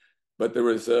 But there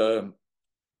was a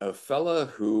fella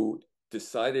who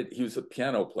decided, he was a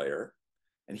piano player,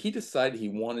 and he decided he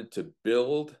wanted to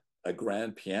build a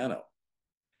grand piano.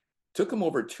 Took him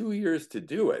over 2 years to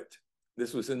do it.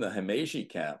 This was in the Himeji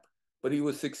camp, but he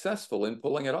was successful in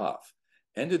pulling it off.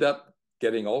 Ended up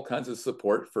getting all kinds of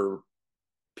support for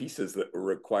pieces that were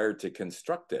required to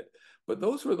construct it. But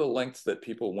those were the lengths that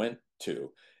people went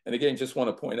to. And again, just want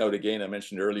to point out again, I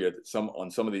mentioned earlier that on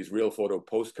some of these real photo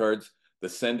postcards, the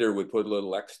sender would put a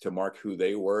little X to mark who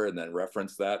they were and then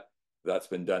reference that. That's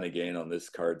been done again on this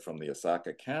card from the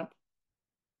Osaka camp.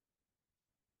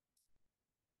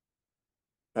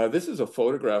 This is a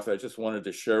photograph I just wanted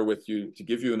to share with you to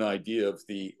give you an idea of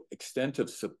the extent of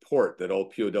support that all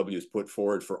POWs put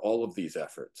forward for all of these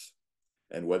efforts.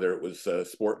 And whether it was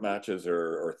sport matches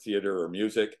or theater or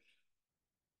music.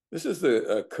 This is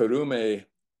the Kurume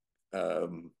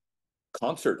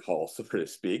concert hall, so to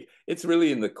speak. It's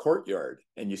really in the courtyard.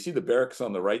 And you see the barracks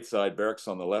on the right side, barracks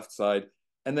on the left side,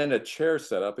 and then a chair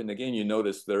set up. And again, you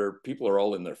notice people are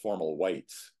all in their formal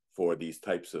whites for these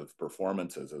types of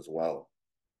performances as well.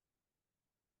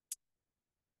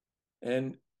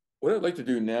 And what I'd like to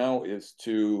do now is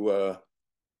to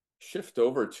shift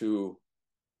over to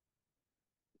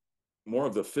more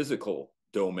of the physical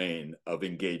domain of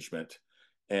engagement.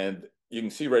 And you can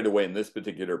see right away in this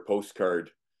particular postcard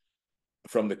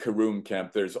from the Karoom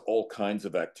camp, there's all kinds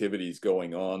of activities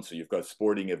going on. So you've got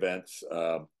sporting events.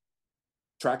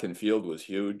 Track and field was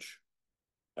huge.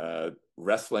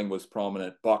 Wrestling was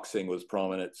prominent. Boxing was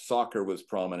prominent. Soccer was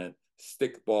prominent.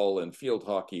 Stickball and field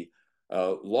hockey.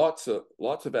 Lots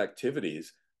of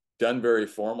activities done very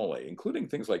formally, including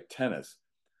things like tennis.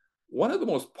 One of the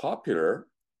most popular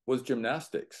was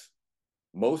gymnastics.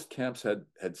 Most camps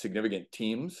had significant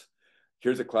teams.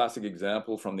 Here's a classic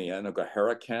example from the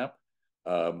Anogahara camp,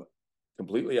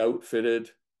 completely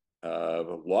outfitted,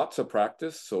 lots of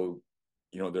practice. So,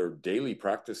 there are daily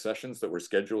practice sessions that were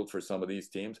scheduled for some of these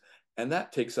teams, and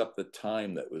that takes up the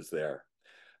time that was there.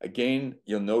 Again,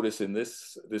 you'll notice in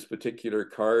this particular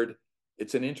card,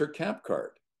 it's an inter-camp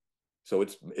card. So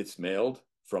it's mailed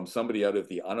from somebody out of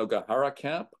the Anogahara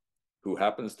camp, who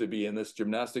happens to be in this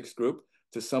gymnastics group,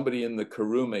 to somebody in the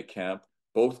Kurume camp.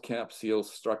 Both camp seals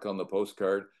struck on the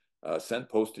postcard, sent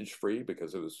postage free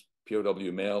because it was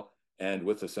POW mail, and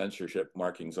with the censorship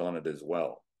markings on it as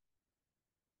well.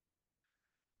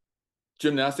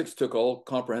 Gymnastics took all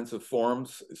comprehensive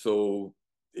forms, so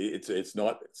it's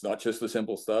not just the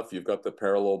simple stuff. You've got the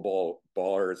parallel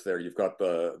bars there. You've got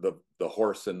the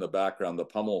horse in the background, the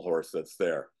pommel horse that's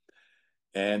there.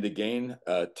 And again,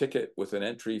 a ticket with an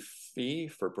entry fee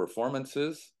for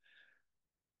performances.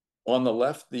 On the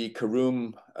left, the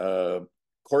Karoom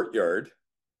courtyard.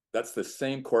 That's the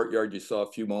same courtyard you saw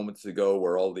a few moments ago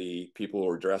where all the people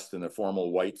were dressed in their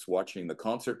formal whites watching the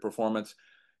concert performance.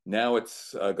 Now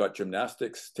it's got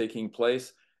gymnastics taking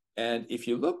place. And if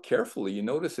you look carefully, you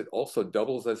notice it also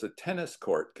doubles as a tennis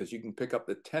court because you can pick up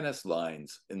the tennis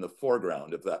lines in the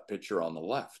foreground of that picture on the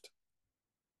left.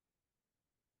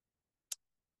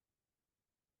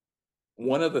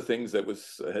 One of the things that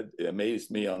had amazed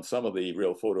me on some of the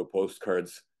real photo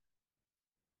postcards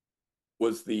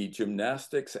was the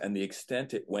gymnastics and the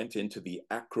extent it went into the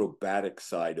acrobatic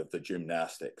side of the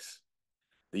gymnastics.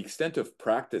 The extent of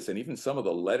practice, and even some of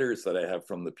the letters that I have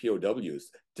from the POWs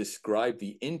describe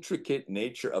the intricate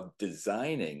nature of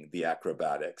designing the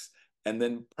acrobatics and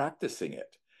then practicing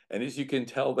it. And as you can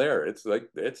tell there, it's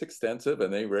extensive,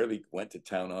 and they really went to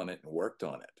town on it and worked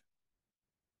on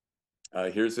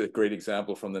it. Here's a great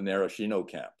example from the Narashino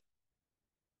camp.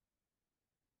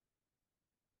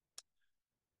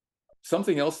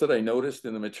 Something else that I noticed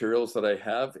in the materials that I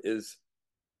have is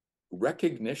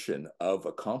recognition of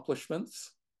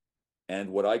accomplishments and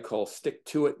what I call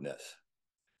stick-to-itness.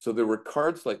 So there were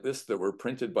cards like this that were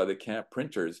printed by the camp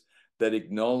printers that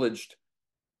acknowledged,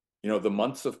 the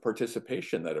months of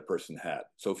participation that a person had.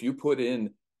 So if you put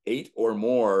in 8 or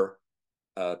more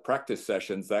practice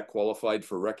sessions, that qualified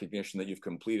for recognition that you've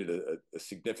completed a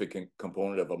significant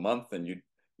component of a month, and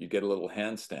you get a little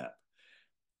hand stamp.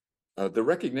 The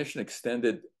recognition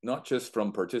extended not just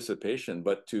from participation,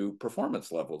 but to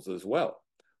performance levels as well,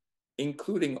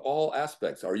 including all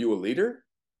aspects. Are you a leader?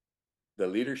 the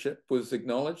leadership was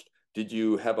acknowledged? Did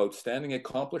you have outstanding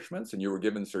accomplishments and you were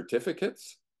given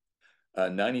certificates?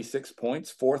 96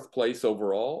 points, fourth place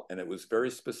overall, and it was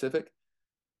very specific.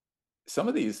 Some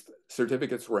of these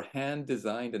certificates were hand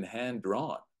designed and hand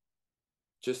drawn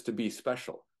just to be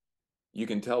special. You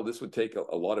can tell this would take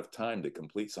a lot of time to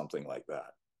complete something like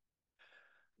that.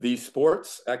 These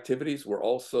sports activities were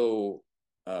also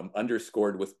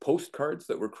underscored with postcards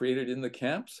that were created in the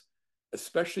camps,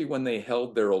 especially when they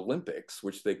held their Olympics,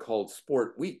 which they called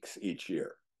sport weeks each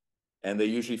year. And they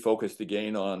usually focused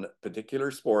again on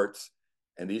particular sports.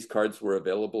 And these cards were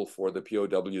available for the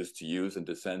POWs to use and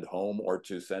to send home or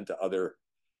to send to other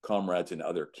comrades in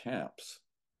other camps.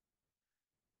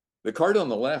 The card on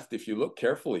the left, if you look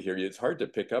carefully here, it's hard to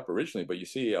pick up originally, but you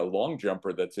see a long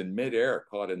jumper that's in midair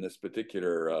caught in this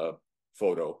particular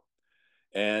photo.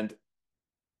 And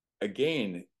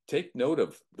again, take note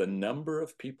of the number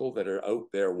of people that are out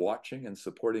there watching and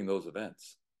supporting those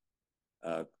events.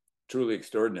 Truly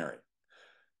extraordinary.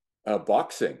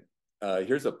 Boxing.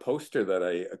 Here's a poster that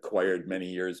I acquired many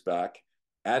years back,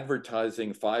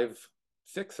 advertising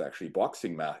six actually,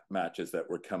 boxing matches that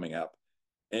were coming up.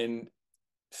 And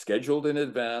scheduled in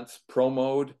advance,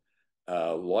 promoed,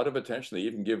 a lot of attention. They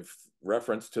even give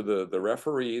reference to the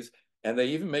referees, and they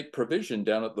even make provision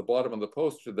down at the bottom of the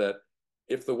poster that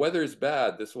if the weather's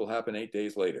bad, this will happen 8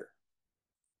 days later.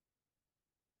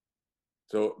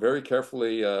 So very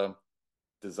carefully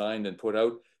designed and put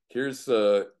out. Here's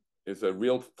is a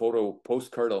real photo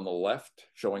postcard on the left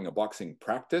showing a boxing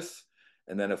practice,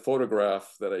 and then a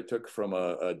photograph that I took from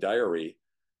a diary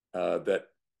that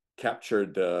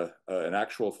captured an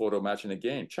actual photo match. And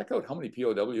again, check out how many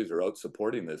POWs are out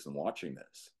supporting this and watching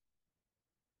this.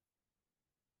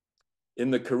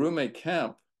 In the Kurume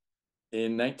camp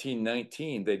in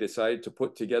 1919, they decided to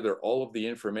put together all of the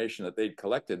information that they'd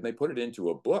collected, and they put it into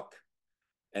a book.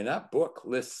 And that book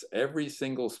lists every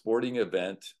single sporting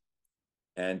event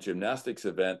and gymnastics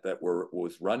event that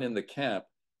was run in the camp,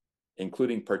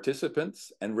 including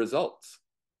participants and results.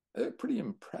 They're pretty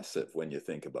impressive when you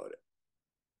think about it.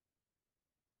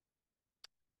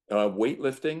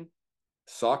 Weightlifting,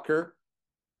 soccer.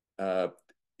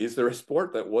 Is there a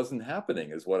sport that wasn't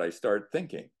happening is what I started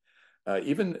thinking.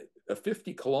 Even a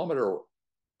 50-kilometer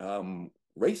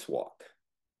race walk,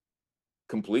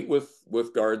 complete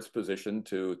with guards positioned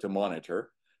to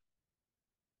monitor.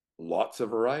 Lots of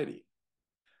variety.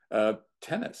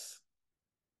 Tennis.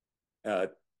 2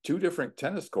 different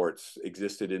tennis courts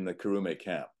existed in the Kurume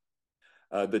camp.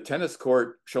 The tennis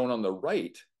court shown on the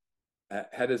right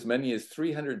had as many as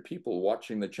 300 people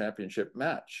watching the championship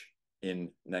match in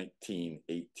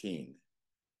 1918.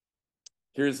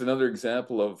 Here's another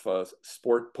example of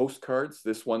sport postcards,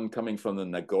 this one coming from the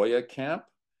Nagoya camp.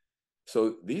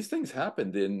 So these things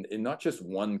happened in not just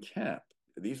one camp.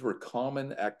 These were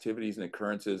common activities and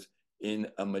occurrences in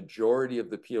a majority of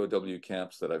the POW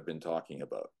camps that I've been talking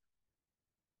about.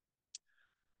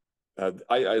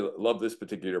 I love this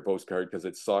particular postcard because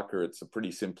it's soccer. It's a pretty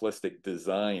simplistic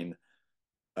design.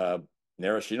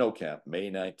 Narashino camp, May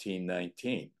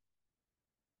 1919.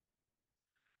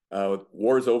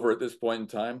 War's over at this point in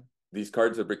time. These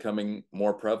cards are becoming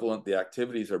more prevalent. The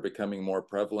activities are becoming more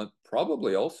prevalent,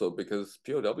 probably also because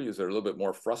POWs are a little bit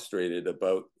more frustrated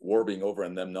about war being over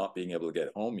and them not being able to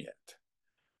get home yet.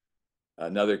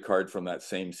 Another card from that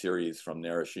same series from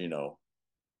Narashino.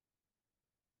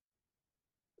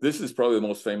 This is probably the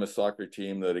most famous soccer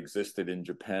team that existed in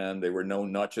Japan. They were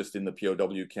known not just in the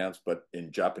POW camps, but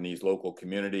in Japanese local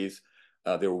communities.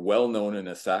 They were well known in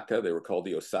Osaka. They were called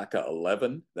the Osaka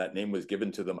 11. That name was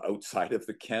given to them outside of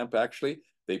the camp, actually.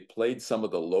 They played some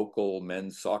of the local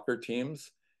men's soccer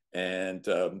teams and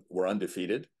were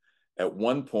undefeated. At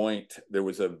one point, there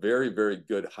was a very, very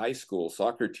good high school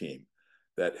soccer team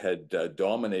that had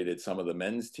dominated some of the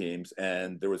men's teams,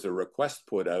 and there was a request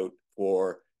put out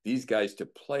for these guys to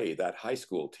play that high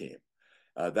school team.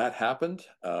 That happened.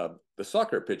 The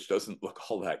soccer pitch doesn't look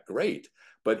all that great,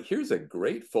 but here's a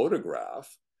great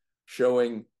photograph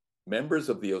showing members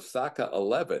of the Osaka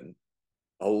 11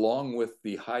 along with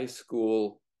the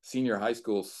senior high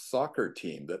school soccer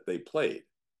team that they played.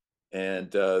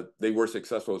 And they were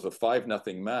successful. It was a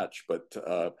 5-0 match,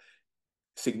 but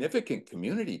significant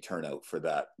community turnout for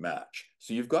that match.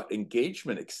 So you've got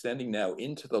engagement extending now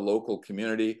into the local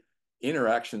community,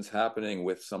 interactions happening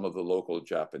with some of the local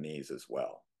Japanese as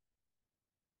well.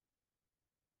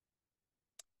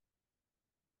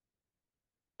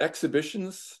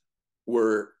 Exhibitions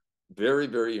were very,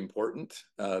 very important.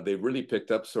 They really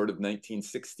picked up sort of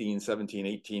 1916, 17,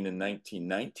 18, and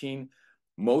 1919.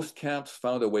 Most camps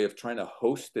found a way of trying to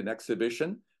host an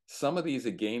exhibition. Some of these,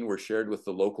 again, were shared with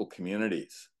the local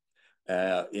communities.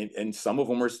 And some of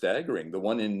them were staggering. The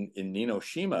one in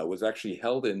Ninoshima was actually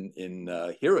held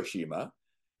in Hiroshima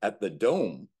at the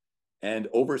Dome, and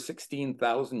over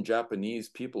 16,000 Japanese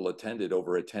people attended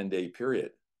over a 10-day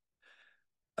period.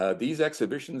 These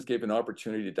exhibitions gave an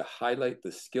opportunity to highlight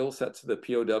the skill sets of the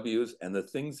POWs and the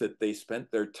things that they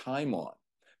spent their time on,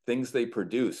 things they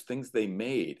produced, things they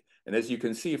made. And as you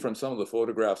can see from some of the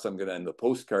photographs and the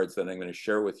postcards that I'm going to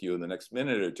share with you in the next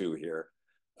minute or two here,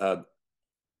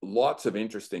 lots of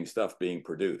interesting stuff being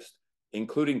produced,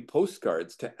 including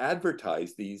postcards to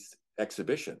advertise these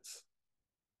exhibitions.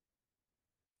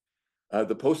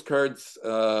 The postcards,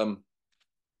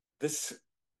 this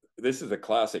is a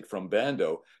classic from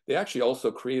Bando. They actually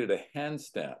also created a hand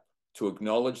stamp to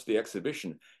acknowledge the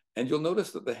exhibition. And you'll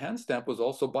notice that the hand stamp was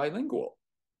also bilingual.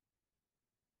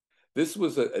 This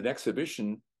was an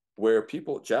exhibition where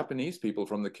Japanese people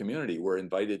from the community were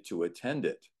invited to attend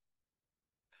it.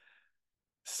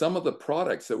 Some of the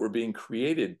products that were being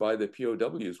created by the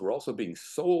POWs were also being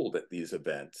sold at these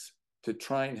events to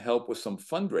try and help with some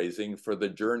fundraising for the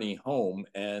journey home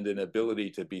and an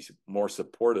ability to be more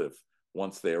supportive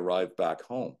once they arrived back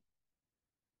home.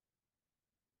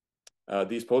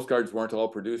 These postcards weren't all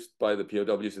produced by the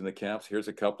POWs in the camps. Here's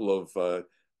a couple of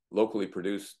locally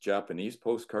produced Japanese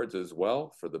postcards as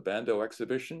well for the Bando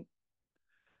exhibition.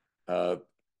 The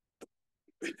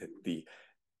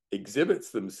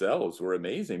exhibits themselves were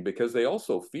amazing because they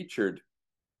also featured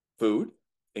food,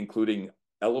 including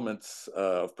elements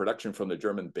of production from the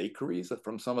German bakeries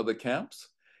from some of the camps,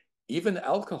 even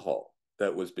alcohol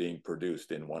that was being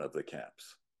produced in one of the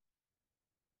camps.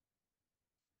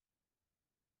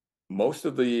 Most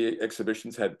of the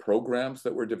exhibitions had programs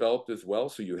that were developed as well,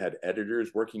 so you had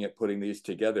editors working at putting these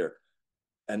together.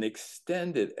 An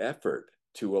extended effort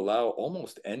to allow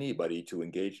almost anybody to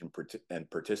engage and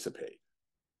participate.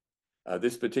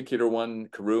 This particular one,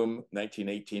 Karoom,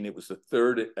 1918, it was the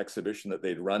third exhibition that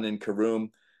they'd run in Karoom.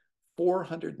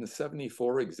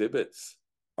 474 exhibits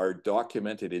are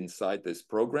documented inside this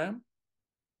program.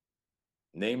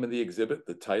 Name of the exhibit,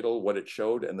 the title, what it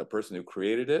showed, and the person who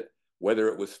created it, whether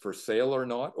it was for sale or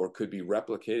not, or could be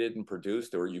replicated and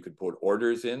produced, or you could put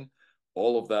orders in.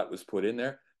 All of that was put in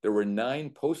there. There were 9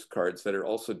 postcards that are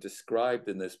also described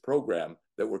in this program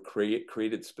that were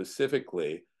created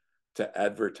specifically to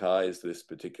advertise this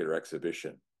particular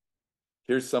exhibition.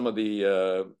 Here's some of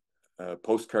the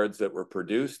postcards that were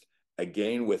produced,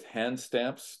 again with hand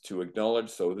stamps to acknowledge.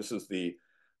 So this is the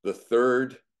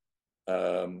third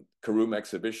Karoom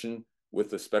exhibition with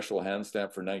the special hand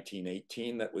stamp for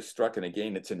 1918 that was struck. And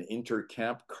again, it's an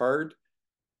inter-camp card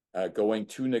going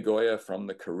to Nagoya from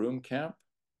the Karoom camp.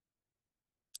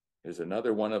 Here's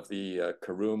another one of the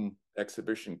Karoom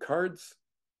exhibition cards.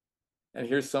 And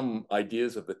here's some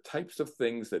ideas of the types of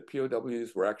things that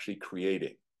POWs were actually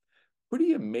creating.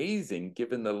 Pretty amazing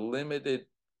given the limited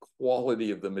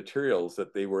quality of the materials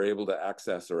that they were able to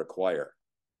access or acquire.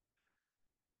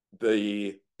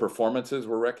 The performances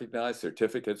were recognized,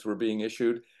 certificates were being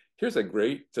issued. Here's a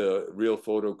great real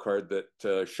photo card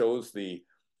that shows the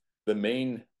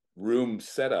main room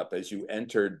setup as you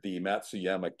entered the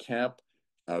Matsuyama camp.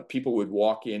 People would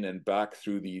walk in and back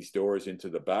through these doors into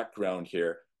the background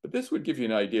here. But this would give you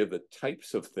an idea of the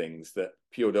types of things that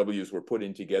POWs were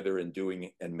putting together and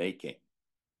doing and making.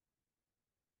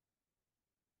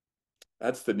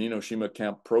 That's the Ninoshima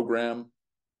camp program,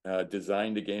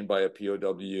 designed again by a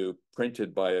POW,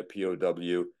 printed by a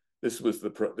POW. This was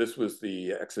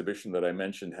the exhibition that I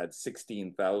mentioned had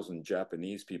 16,000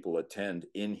 Japanese people attend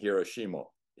in Hiroshima.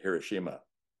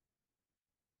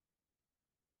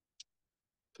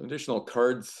 Some additional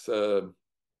cards.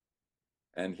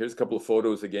 And here's a couple of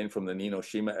photos again from the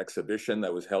Ninoshima exhibition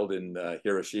that was held in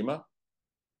Hiroshima.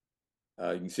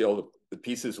 You can see all the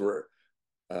pieces were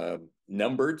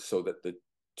numbered so that the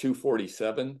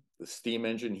 247, the steam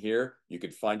engine here, you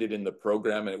could find it in the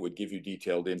program and it would give you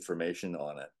detailed information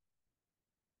on it.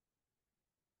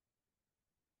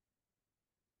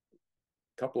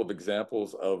 A couple of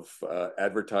examples of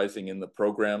advertising in the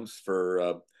programs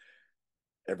for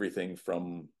everything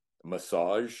from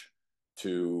massage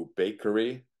to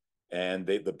bakery. And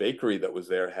the bakery that was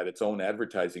there had its own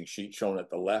advertising sheet shown at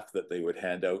the left that they would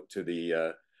hand out to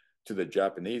the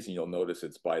Japanese, and you'll notice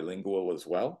it's bilingual as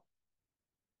well.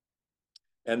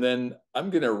 And then I'm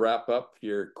going to wrap up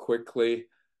here quickly,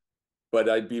 but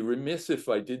I'd be remiss if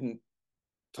I didn't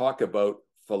talk about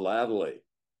philately.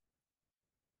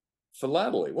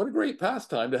 Philately, what a great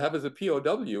pastime to have as a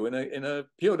POW in a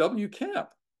POW camp.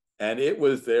 And it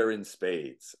was there in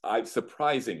spades,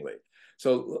 surprisingly.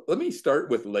 So let me start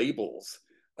with labels.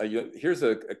 Here's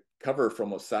a cover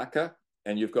from Osaka,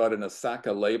 and you've got an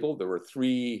Osaka label. There were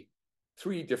 3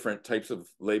 three different types of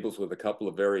labels with a couple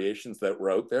of variations that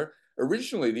were out there.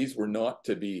 Originally, these were not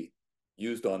to be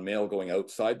used on mail going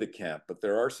outside the camp, but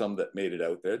there are some that made it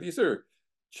out there. These are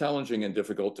challenging and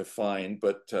difficult to find,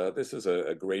 but this is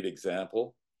a great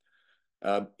example.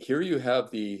 Here you have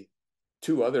the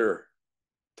two other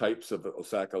types of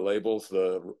Osaka labels,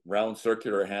 the round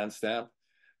circular hand stamp.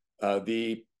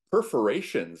 The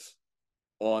perforations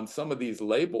on some of these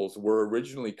labels were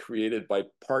originally created by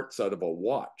parts out of a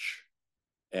watch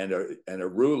and a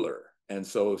ruler. And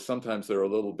so sometimes they're a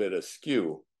little bit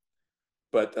askew,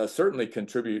 but certainly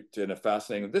contribute in a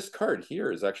fascinating. This card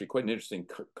here is actually quite an interesting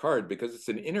card because it's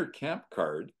an inner camp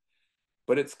card,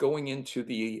 but it's going into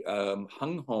the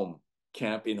Hung Home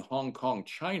camp in Hong Kong,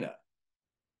 China.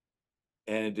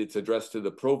 And it's addressed to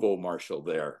the provost marshal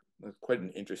there. That's quite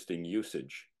an interesting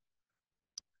usage.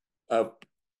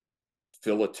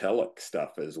 Philatelic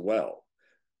stuff as well.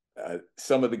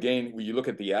 Some of the gain, when you look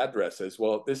at the addresses,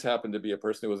 well, this happened to be a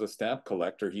person who was a stamp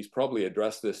collector. He's probably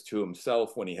addressed this to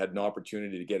himself when he had an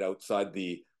opportunity to get outside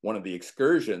one of the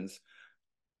excursions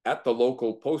at the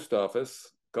local post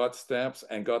office, got stamps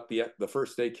and got the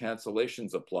first day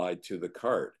cancellations applied to the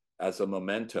card as a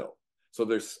memento. So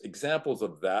there's examples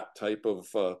of that type of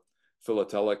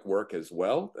philatelic work as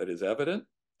well that is evident.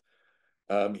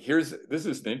 This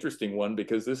is an interesting one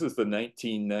because this is the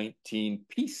 1919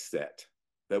 peace set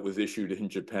that was issued in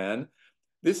Japan.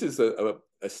 This is a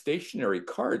stationary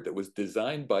card that was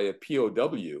designed by a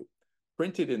POW,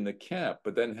 printed in the camp,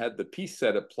 but then had the peace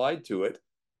set applied to it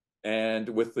and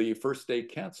with the first day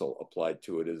cancel applied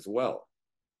to it as well.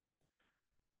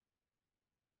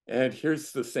 And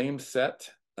here's the same set,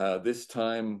 this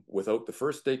time without the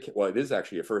first day, well, it is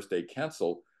actually a first day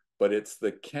cancel, but it's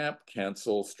the camp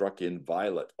cancel struck in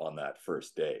violet on that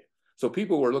first day. So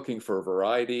people were looking for a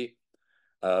variety.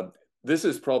 This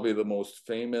is probably the most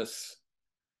famous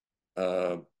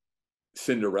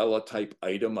Cinderella type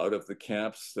item out of the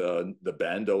camps, the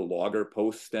Bando logger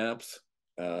post stamps.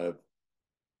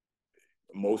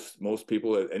 Most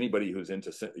people, anybody who's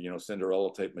into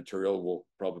Cinderella type material will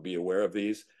probably be aware of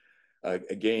these.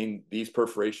 Again, these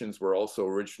perforations were also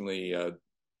originally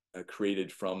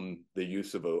created from the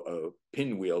use of a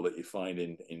pinwheel that you find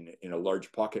in a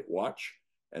large pocket watch.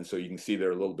 And so you can see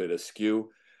they're a little bit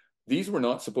askew. These were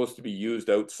not supposed to be used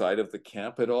outside of the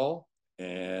camp at all.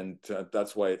 And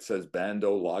that's why it says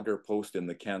Bando Lager Post in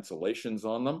the cancellations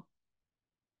on them.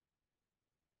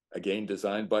 Again,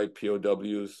 designed by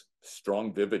POWs,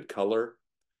 strong, vivid color.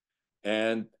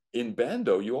 And in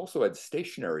Bando, you also had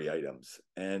stationary items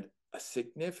and a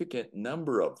significant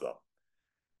number of them.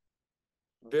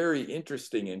 Very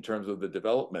interesting in terms of the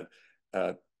development.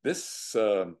 This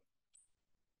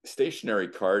stationary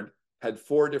card had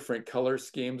 4 different color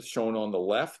schemes shown on the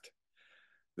left.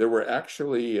 There were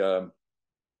actually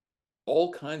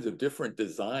all kinds of different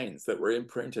designs that were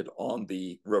imprinted on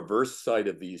the reverse side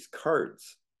of these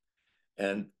cards.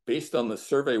 And based on the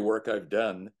survey work I've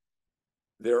done,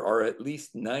 there are at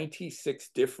least 96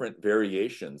 different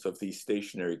variations of these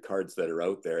stationary cards that are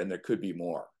out there, and there could be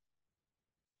more.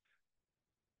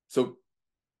 So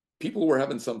people were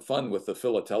having some fun with the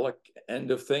philatelic end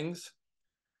of things.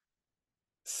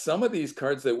 Some of these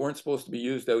cards that weren't supposed to be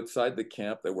used outside the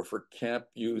camp, that were for camp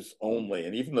use only,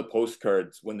 and even the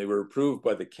postcards, when they were approved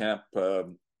by the camp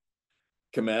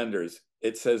commanders,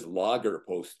 it says lager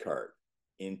postcard,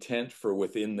 intent for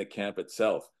within the camp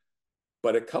itself.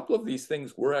 But a couple of these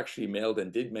things were actually mailed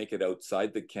and did make it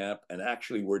outside the camp and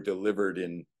actually were delivered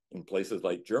in places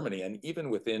like Germany and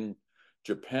even within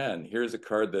Japan. Here's a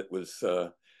card that was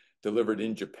delivered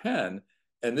in Japan.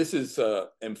 And this is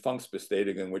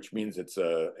Empfangsbestätigung, which means it's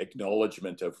an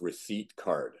acknowledgement of receipt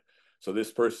card. So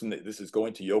this is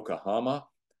going to Yokohama,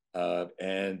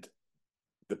 and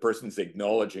the person's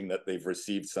acknowledging that they've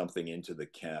received something into the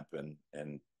camp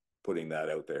and putting that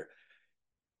out there.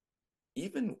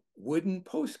 Even wooden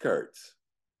postcards.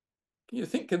 Can you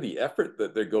think of the effort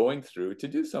that they're going through to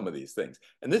do some of these things?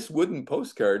 And this wooden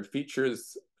postcard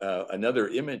features another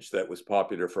image that was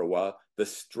popular for a while, the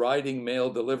striding mail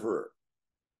deliverer.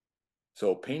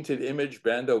 So painted image,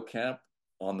 Bando camp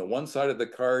on the one side of the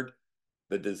card,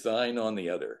 the design on the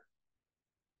other.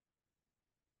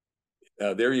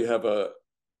 There you have a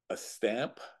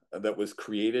stamp that was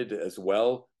created as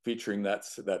well, featuring that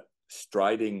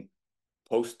striding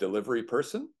post-delivery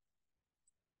person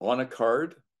on a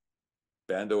card,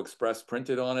 Bando Express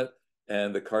printed on it,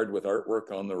 and the card with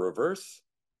artwork on the reverse.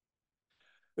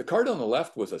 The card on the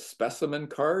left was a specimen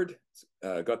card.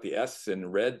 Got the S in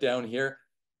red down here.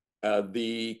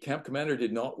 The camp commander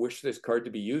did not wish this card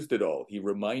to be used at all. He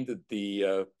reminded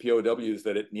the POWs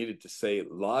that it needed to say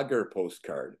lager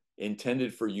postcard,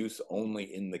 intended for use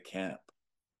only in the camp.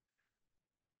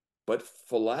 But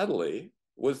philately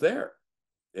was there.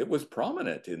 It was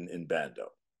prominent in Bando.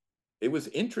 It was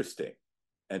interesting,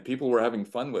 and people were having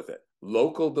fun with it.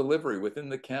 Local delivery within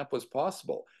the camp was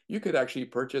possible. You could actually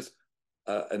purchase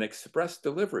an express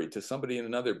delivery to somebody in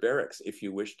another barracks if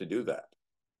you wish to do that.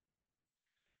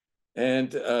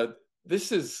 And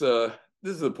this is a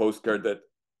postcard that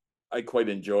I quite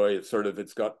enjoy.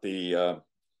 It's got the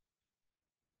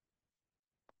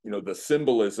the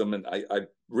symbolism, and I've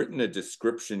written a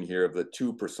description here of the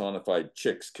two personified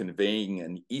chicks conveying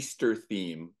an Easter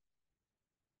theme.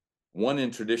 One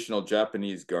in traditional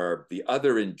Japanese garb, the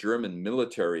other in German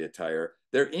military attire.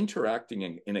 They're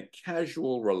interacting in a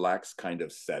casual, relaxed kind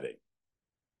of setting.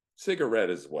 Cigarette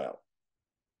as well.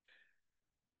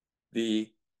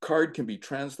 The card can be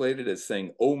translated as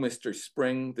saying, "Oh, Mr.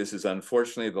 Spring, this is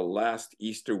unfortunately the last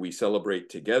Easter we celebrate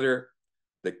together."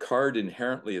 The card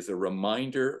inherently is a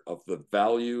reminder of the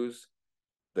values,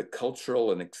 the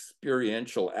cultural and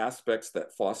experiential aspects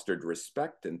that fostered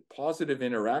respect and positive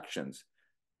interactions,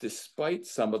 despite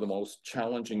some of the most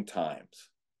challenging times.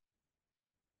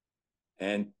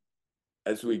 And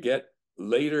as we get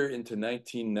later into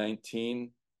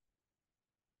 1919,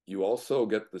 you also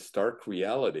get the stark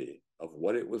reality of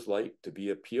what it was like to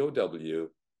be a POW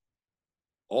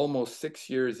almost 6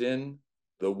 years in,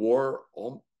 the war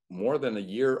more than a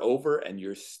year over, and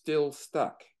you're still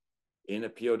stuck in a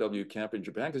POW camp in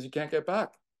Japan because you can't get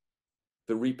back.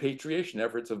 The repatriation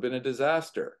efforts have been a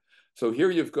disaster. So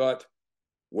here you've got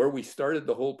where we started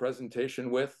the whole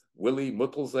presentation with Willie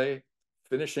Muttlesey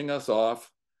finishing us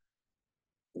off,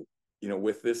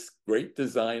 with this great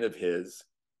design of his,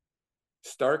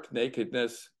 stark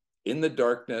nakedness in the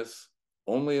darkness,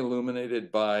 only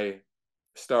illuminated by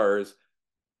stars,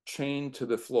 chained to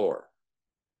the floor.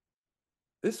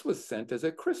 This was sent as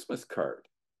a Christmas card.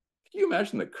 Can you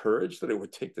imagine the courage that it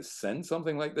would take to send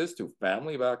something like this to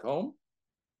family back home?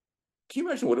 Can you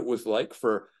imagine what it was like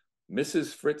for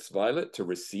Mrs. Fritz Violet to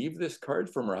receive this card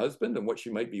from her husband and what she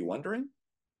might be wondering?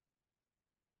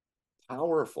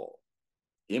 Powerful,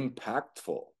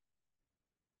 impactful.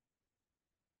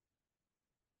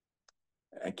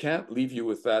 I can't leave you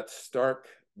with that stark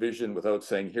vision without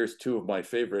saying, here's two of my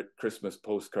favorite Christmas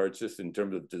postcards, just in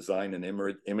terms of design and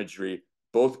imagery,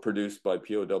 both produced by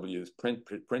POWs,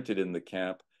 printed in the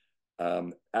camp.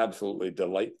 Absolutely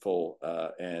delightful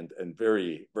and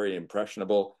very, very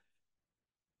impressionable.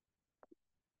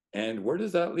 And where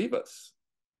does that leave us?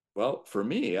 Well, for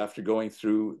me, after going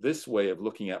through this way of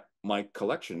looking at my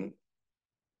collection,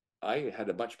 I had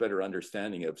a much better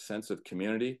understanding of sense of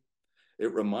community.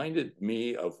 It reminded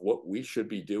me of what we should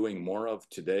be doing more of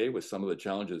today with some of the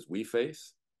challenges we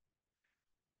face.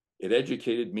 It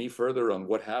educated me further on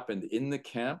what happened in the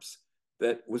camps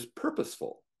that was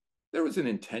purposeful. There was an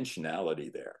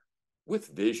intentionality there with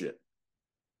vision.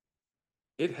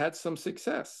 It had some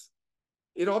success.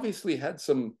 It obviously had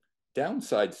some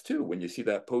downsides too when you see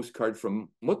that postcard from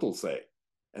Muttlesey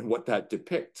and what that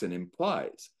depicts and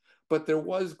implies. But there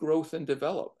was growth and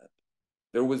development.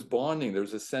 There was bonding. There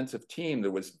was a sense of team.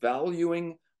 There was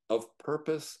valuing of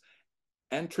purpose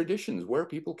and traditions, where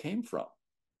people came from.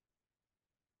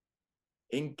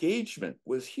 Engagement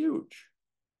was huge.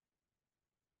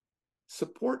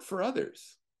 Support for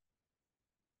others.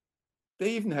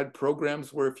 They even had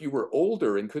programs where if you were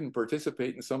older and couldn't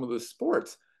participate in some of the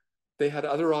sports, they had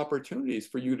other opportunities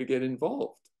for you to get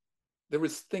involved. There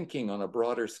was thinking on a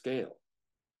broader scale.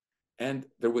 And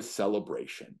there was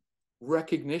celebration,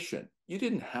 recognition. You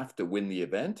didn't have to win the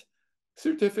event.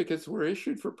 Certificates were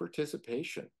issued for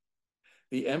participation.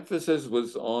 The emphasis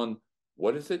was on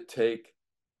what does it take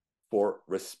for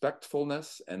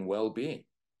respectfulness and well-being.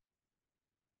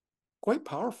 Quite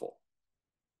powerful.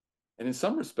 And in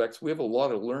some respects, we have a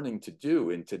lot of learning to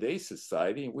do in today's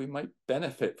society. We might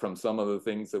benefit from some of the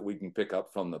things that we can pick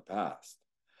up from the past.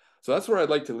 So that's where I'd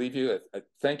like to leave you.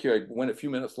 Thank you. I went a few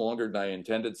minutes longer than I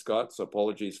intended, Scott, so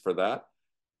apologies for that.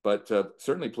 But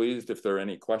certainly pleased if there are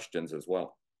any questions as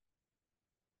well.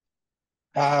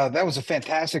 That was a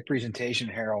fantastic presentation,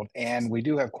 Harold, and we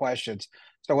do have questions.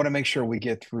 So I want to make sure we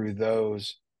get through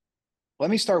those. Let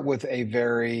me start with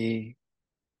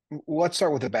let's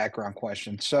start with a background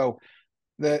question. So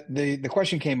the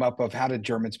question came up of how did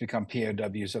Germans become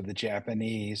POWs of the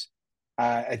Japanese?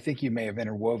 I think you may have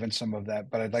interwoven some of that,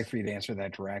 but I'd like for you to answer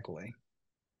that directly.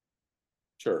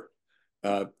 Sure.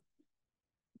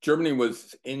 Germany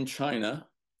was in China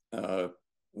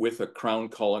with a crown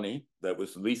colony that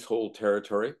was leasehold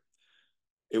territory.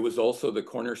 It was also the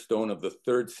cornerstone of the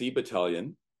 3rd Sea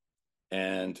Battalion.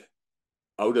 And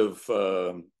out of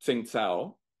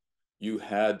Tsingtao, you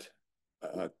had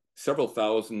several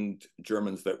thousand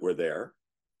Germans that were there.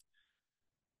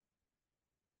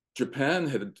 Japan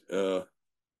had,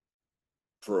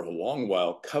 for a long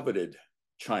while, coveted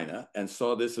China and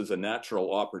saw this as a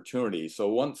natural opportunity. So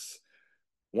once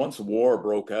war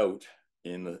broke out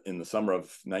in the summer of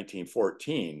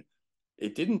 1914,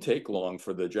 it didn't take long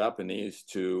for the Japanese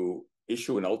to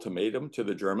issue an ultimatum to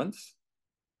the Germans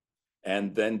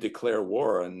and then declare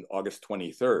war on August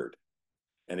 23rd.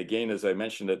 And again, as I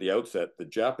mentioned at the outset, the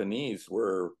Japanese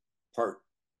were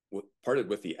parted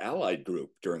with the Allied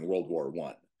group during World War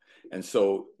I. And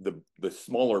so the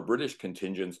smaller British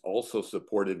contingents also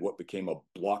supported what became a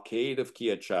blockade of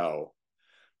Kiachao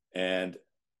and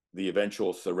the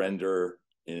eventual surrender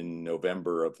in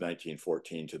November of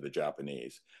 1914 to the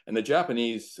Japanese. And the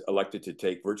Japanese elected to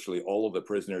take virtually all of the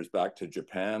prisoners back to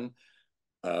Japan.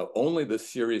 Only the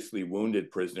seriously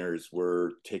wounded prisoners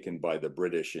were taken by the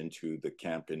British into the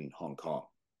camp in Hong Kong.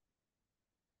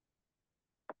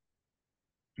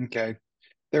 Okay.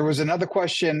 There was another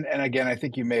question, and again, I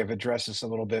think you may have addressed this a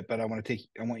little bit, but I want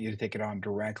you to take it on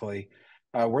directly.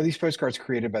 Were these postcards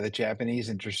created by the Japanese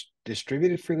and just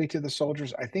distributed freely to the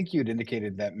soldiers? I think you had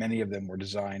indicated that many of them were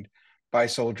designed by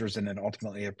soldiers and then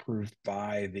ultimately approved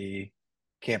by the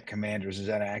camp commanders. Is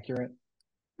that accurate?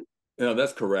 No,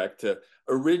 that's correct.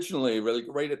 Originally, really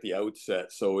right at the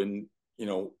outset, so in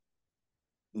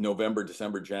November,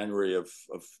 December, January of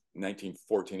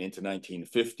 1914 into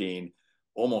 1915,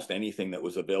 almost anything that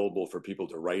was available for people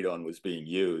to write on was being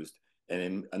used. And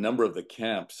in a number of the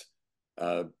camps,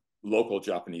 local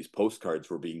Japanese postcards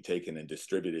were being taken and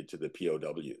distributed to the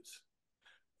POWs.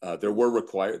 There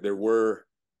were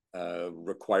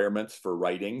requirements for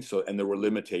writing, and there were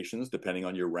limitations depending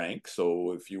on your rank.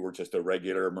 So if you were just a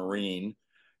regular Marine,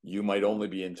 you might only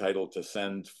be entitled to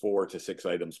send 4 to 6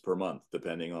 items per month,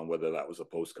 depending on whether that was a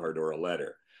postcard or a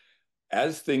letter.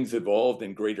 As things evolved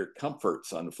and greater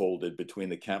comforts unfolded between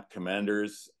the camp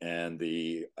commanders and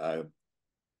the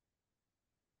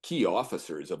key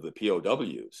officers of the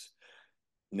POWs,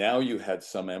 now you had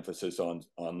some emphasis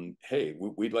on hey,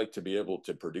 we'd like to be able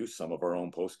to produce some of our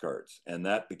own postcards. And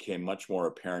that became much more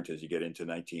apparent as you get into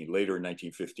later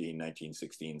 1915,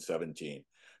 1916, 17,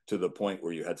 to the point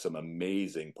where you had some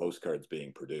amazing postcards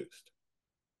being produced.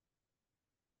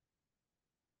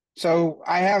 So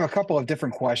I have a couple of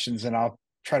different questions, and I'll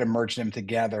try to merge them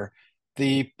together.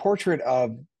 The portrait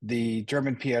of the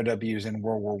German POWs in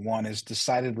World War I is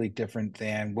decidedly different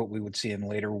than what we would see in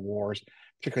later wars,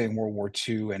 particularly in World War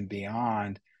II and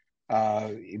beyond,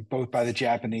 both by the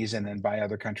Japanese and then by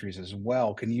other countries as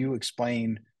well. Can you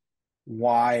explain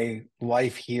why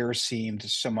life here seemed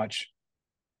so much,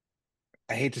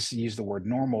 I hate to use the word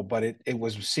normal, but it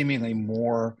was seemingly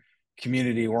more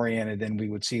community oriented than we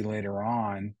would see later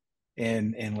on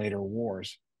in later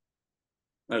wars?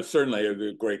 That's certainly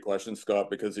a great question, Scott,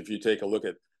 because if you take a look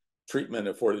at treatment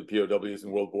afforded POWs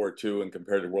in World War II and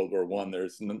compared to World War I,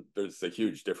 there's a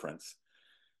huge difference.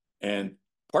 And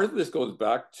part of this goes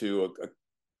back to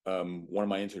one of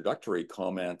my introductory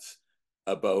comments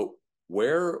about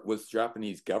where was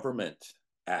Japanese government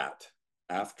at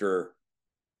after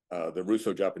the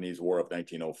Russo-Japanese War of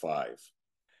 1905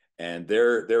 and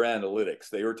their analytics.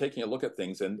 They were taking a look at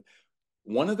things, and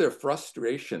one of their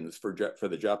frustrations for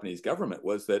the Japanese government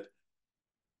was that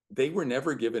they were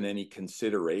never given any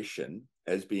consideration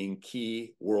as being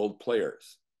key world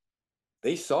players.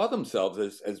 They saw themselves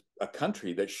as a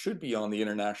country that should be on the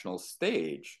international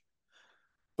stage,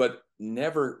 but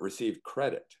never received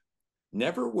credit,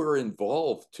 never were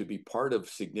involved to be part of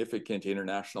significant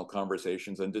international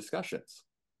conversations and discussions.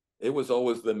 It was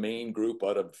always the main group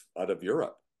out of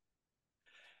Europe.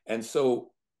 And so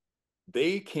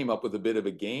they came up with a bit of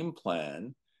a game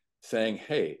plan saying,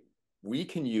 hey, we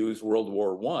can use World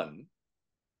War I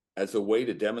as a way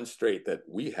to demonstrate that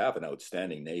we have an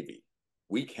outstanding Navy.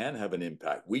 We can have an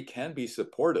impact. We can be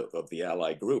supportive of the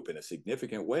Allied group in a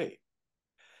significant way.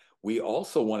 We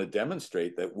also want to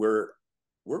demonstrate that we're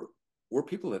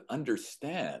people that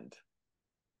understand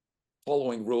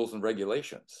following rules and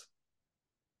regulations.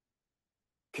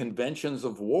 Conventions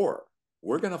of war,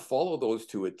 we're going to follow those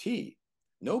to a T.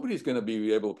 Nobody's going to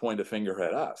be able to point a finger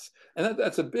at us. And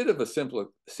that's a bit of a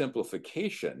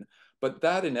simplification, but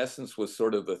that in essence was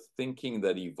sort of the thinking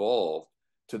that evolved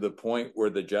to the point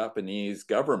where the Japanese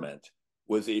government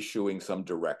was issuing some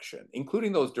direction,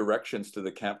 including those directions to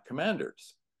the camp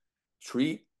commanders.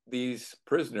 Treat these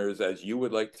prisoners as you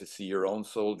would like to see your own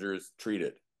soldiers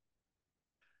treated.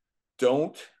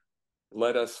 Don't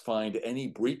let us find any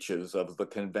breaches of the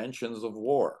conventions of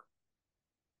war.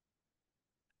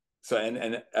 So,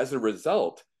 and as a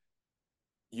result,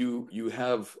 you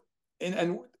have,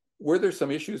 and were there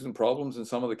some issues and problems in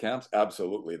some of the camps?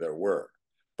 Absolutely, there were.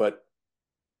 But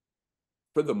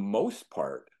for the most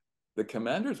part, the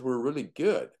commanders were really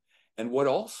good. And what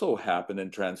also happened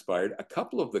and transpired, a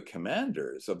couple of the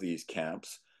commanders of these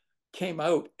camps came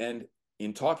out and,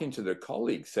 in talking to their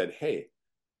colleagues, said, hey,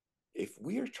 if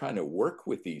we are trying to work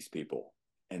with these people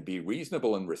and be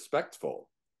reasonable and respectful,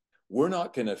 we're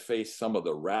not going to face some of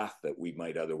the wrath that we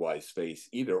might otherwise face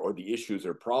either, or the issues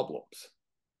or problems.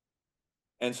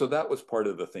 And so that was part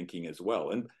of the thinking as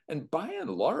well. And by and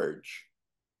large,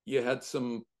 you had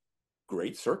some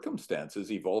great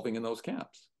circumstances evolving in those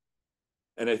camps.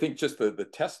 And I think just the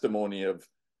testimony of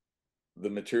the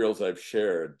materials I've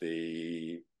shared,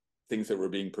 the things that were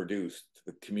being produced,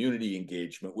 the community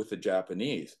engagement with the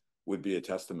Japanese would be a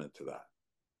testament to that.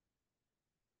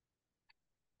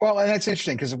 Well, and that's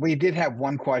interesting because we did have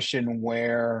one question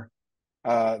where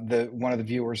the one of the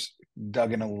viewers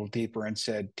dug in a little deeper and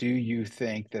said, "Do you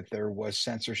think that there was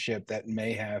censorship that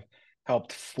may have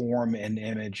helped form an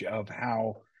image of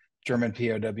how German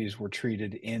POWs were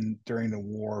treated in during the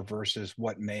war versus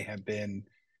what may have been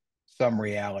some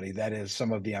reality? That is,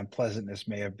 some of the unpleasantness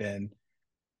may have been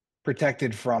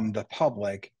protected from the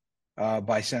public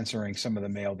by censoring some of the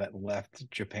mail that left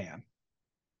Japan."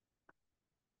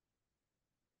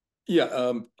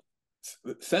 Yeah,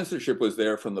 censorship was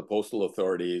there from the postal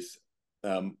authorities.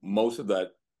 Most of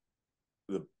that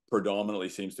the predominantly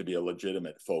seems to be a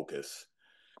legitimate focus.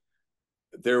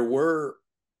 There were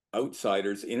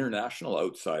outsiders, international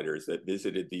outsiders, that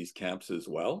visited these camps as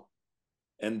well,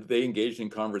 and they engaged in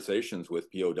conversations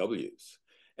with POWs.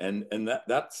 And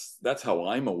that's how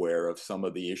I'm aware of some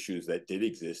of the issues that did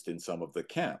exist in some of the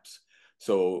camps.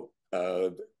 So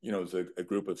there's a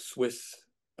group of Swiss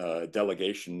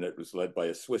delegation that was led by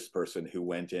a Swiss person who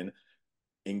went in,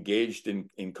 engaged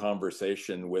in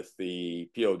conversation with the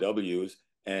POWs,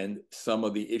 and some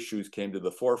of the issues came to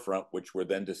the forefront, which were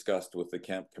then discussed with the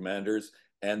camp commanders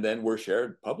and then were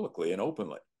shared publicly and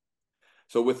openly.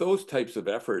 So with those types of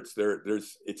efforts,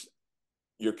 there's it's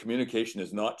your communication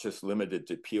is not just limited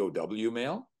to POW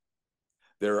mail.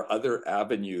 There are other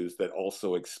avenues that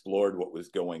also explored what was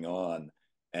going on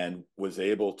and was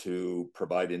able to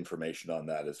provide information on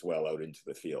that as well out into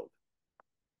the field.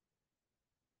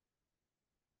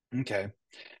 Okay.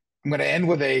 I'm going to end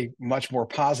with a much more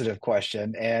positive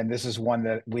question, and this is one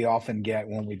that we often get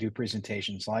when we do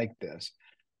presentations like this.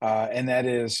 And that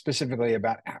is specifically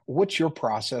about what's your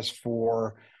process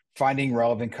for finding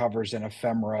relevant covers and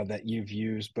ephemera that you've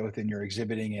used both in your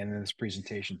exhibiting and in this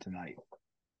presentation tonight?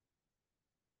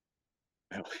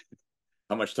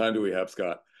 How much time do we have,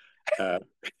 Scott? Uh,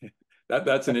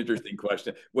 that's an interesting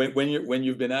question. When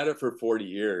you've been at it for 40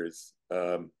 years,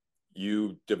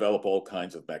 you develop all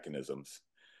kinds of mechanisms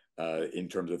in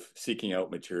terms of seeking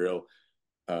out material.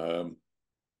 Um,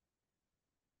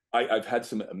 I've had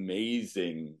some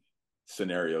amazing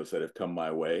scenarios that have come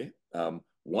my way.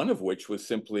 One of which was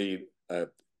simply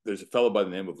there's a fellow by the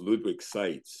name of Ludwig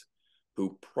Seitz,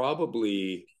 who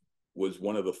probably was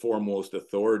one of the foremost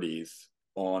authorities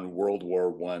on World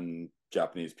War I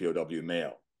Japanese POW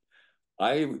mail.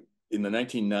 In the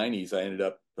 1990s, I ended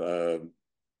up.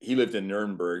 He lived in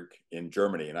Nuremberg in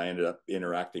Germany, and I ended up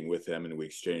interacting with him, and we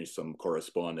exchanged some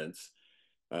correspondence.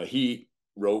 He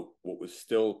wrote what was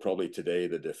still probably today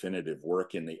the definitive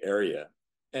work in the area,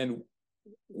 and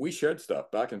we shared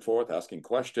stuff back and forth, asking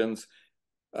questions.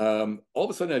 All of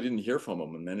a sudden, I didn't hear from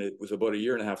him, and then it was about a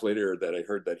year and a half later that I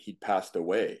heard that he'd passed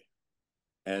away,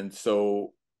 and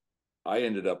so I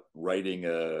ended up writing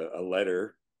a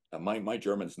letter. My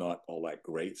German's not all that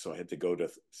great, so I had to go to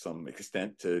some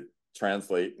extent to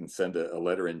translate and send a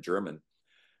letter in German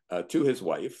to his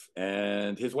wife,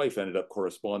 and his wife ended up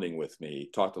corresponding with me,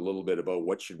 talked a little bit about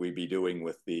what should we be doing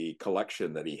with the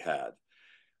collection that he had.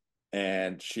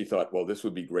 And she thought, well, this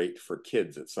would be great for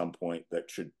kids at some point that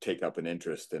should take up an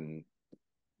interest. And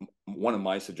one of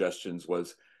my suggestions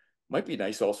was, might be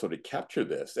nice also to capture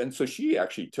this. And so she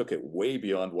actually took it way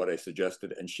beyond what I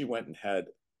suggested. And she went and had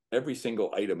every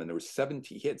single item. And there was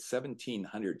 70, he had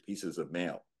 1,700 pieces of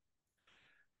mail.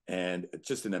 And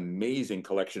just an amazing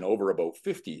collection over about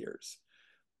 50 years.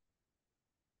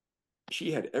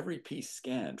 She had every piece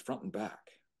scanned front and back.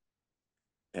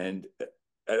 And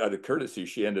out of courtesy,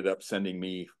 she ended up sending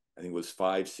me, I think it was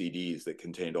 5 CDs that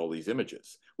contained all these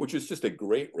images, which was just a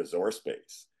great resource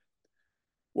base.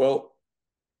 Well,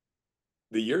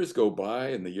 the years go by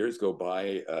and the years go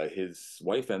by. His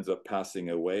wife ends up passing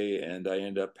away, and I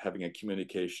end up having a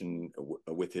communication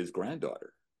with his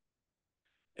granddaughter.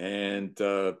 And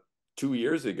 2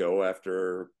 years ago,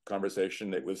 after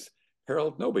conversation, it was,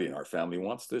 Harold, nobody in our family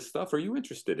wants this stuff. Are you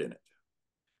interested in it?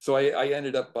 So I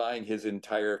ended up buying his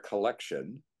entire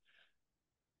collection,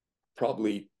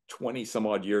 probably 20 some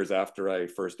odd years after I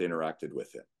first interacted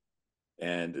with him.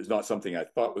 And it's not something I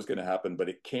thought was going to happen, but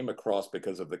it came across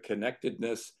because of the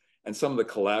connectedness and some of the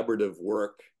collaborative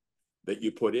work that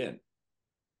you put in.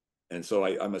 And so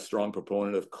I'm a strong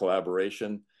proponent of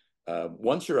collaboration.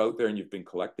 Once you're out there and you've been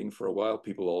collecting for a while,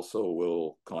 people also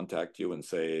will contact you and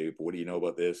say, what do you know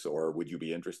about this? Or would you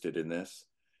be interested in this?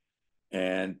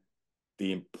 And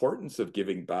the importance of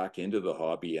giving back into the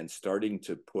hobby and starting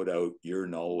to put out your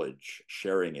knowledge,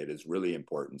 sharing it is really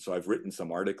important. So I've written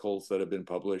some articles that have been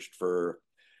published for,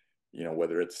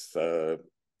 whether it's, the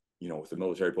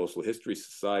Military Postal History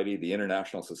Society, the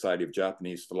International Society of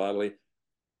Japanese Philately.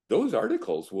 Those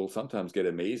articles will sometimes get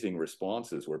amazing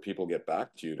responses where people get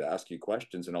back to you to ask you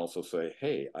questions and also say,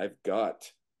 hey, I've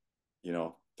got,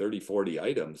 30, 40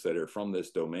 items that are from this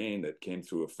domain that came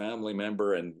through a family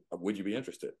member, and would you be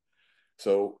interested?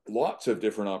 So lots of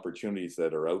different opportunities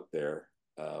that are out there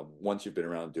once you've been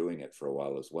around doing it for a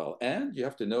while as well. And you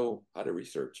have to know how to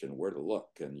research and where to look,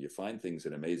 and you find things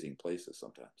in amazing places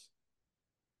sometimes.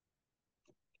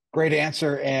 Great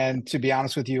answer. And to be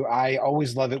honest with you, I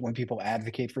always love it when people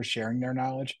advocate for sharing their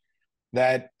knowledge.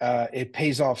 That it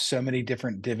pays off so many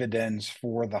different dividends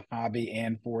for the hobby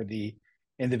and for the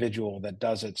individual that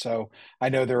does it. So I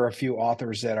know there are a few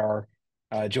authors that are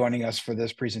joining us for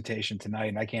this presentation tonight,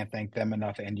 and I can't thank them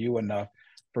enough and you enough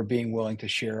for being willing to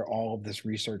share all of this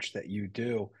research that you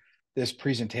do. This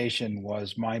presentation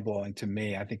was mind-blowing to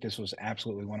me. I think this was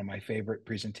absolutely one of my favorite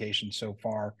presentations so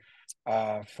far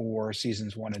for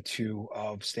seasons 1 and 2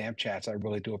 of Stamp Chats. I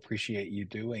really do appreciate you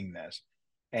doing this.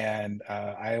 And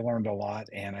I learned a lot,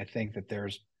 and I think that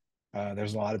there's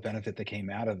a lot of benefit that came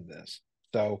out of this.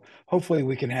 So hopefully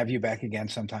we can have you back again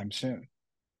sometime soon.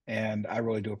 And I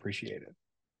really do appreciate it.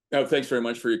 No, thanks very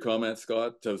much for your comments,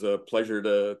 Scott. It was a pleasure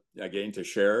to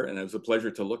share, and it was a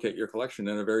pleasure to look at your collection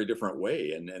in a very different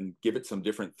way and give it some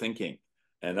different thinking.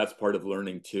 And that's part of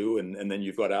learning too. And then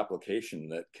you've got application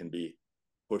that can be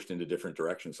pushed into different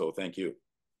directions. So thank you.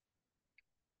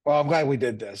 Well, I'm glad we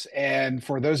did this. And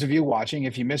for those of you watching,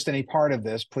 if you missed any part of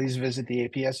this, please visit the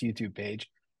APS YouTube page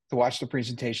to watch the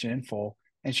presentation in full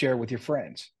and share it with your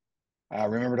friends.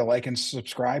 Remember to like and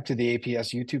subscribe to the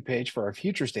APS YouTube page for our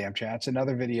future Stamp Chats and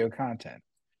other video content.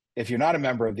 If you're not a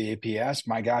member of the APS,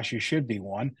 my gosh, you should be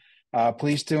one.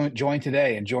 Please join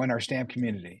today and join our stamp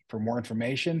community. For more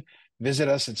information, visit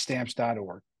us at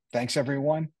stamps.org. Thanks,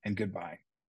 everyone, and goodbye.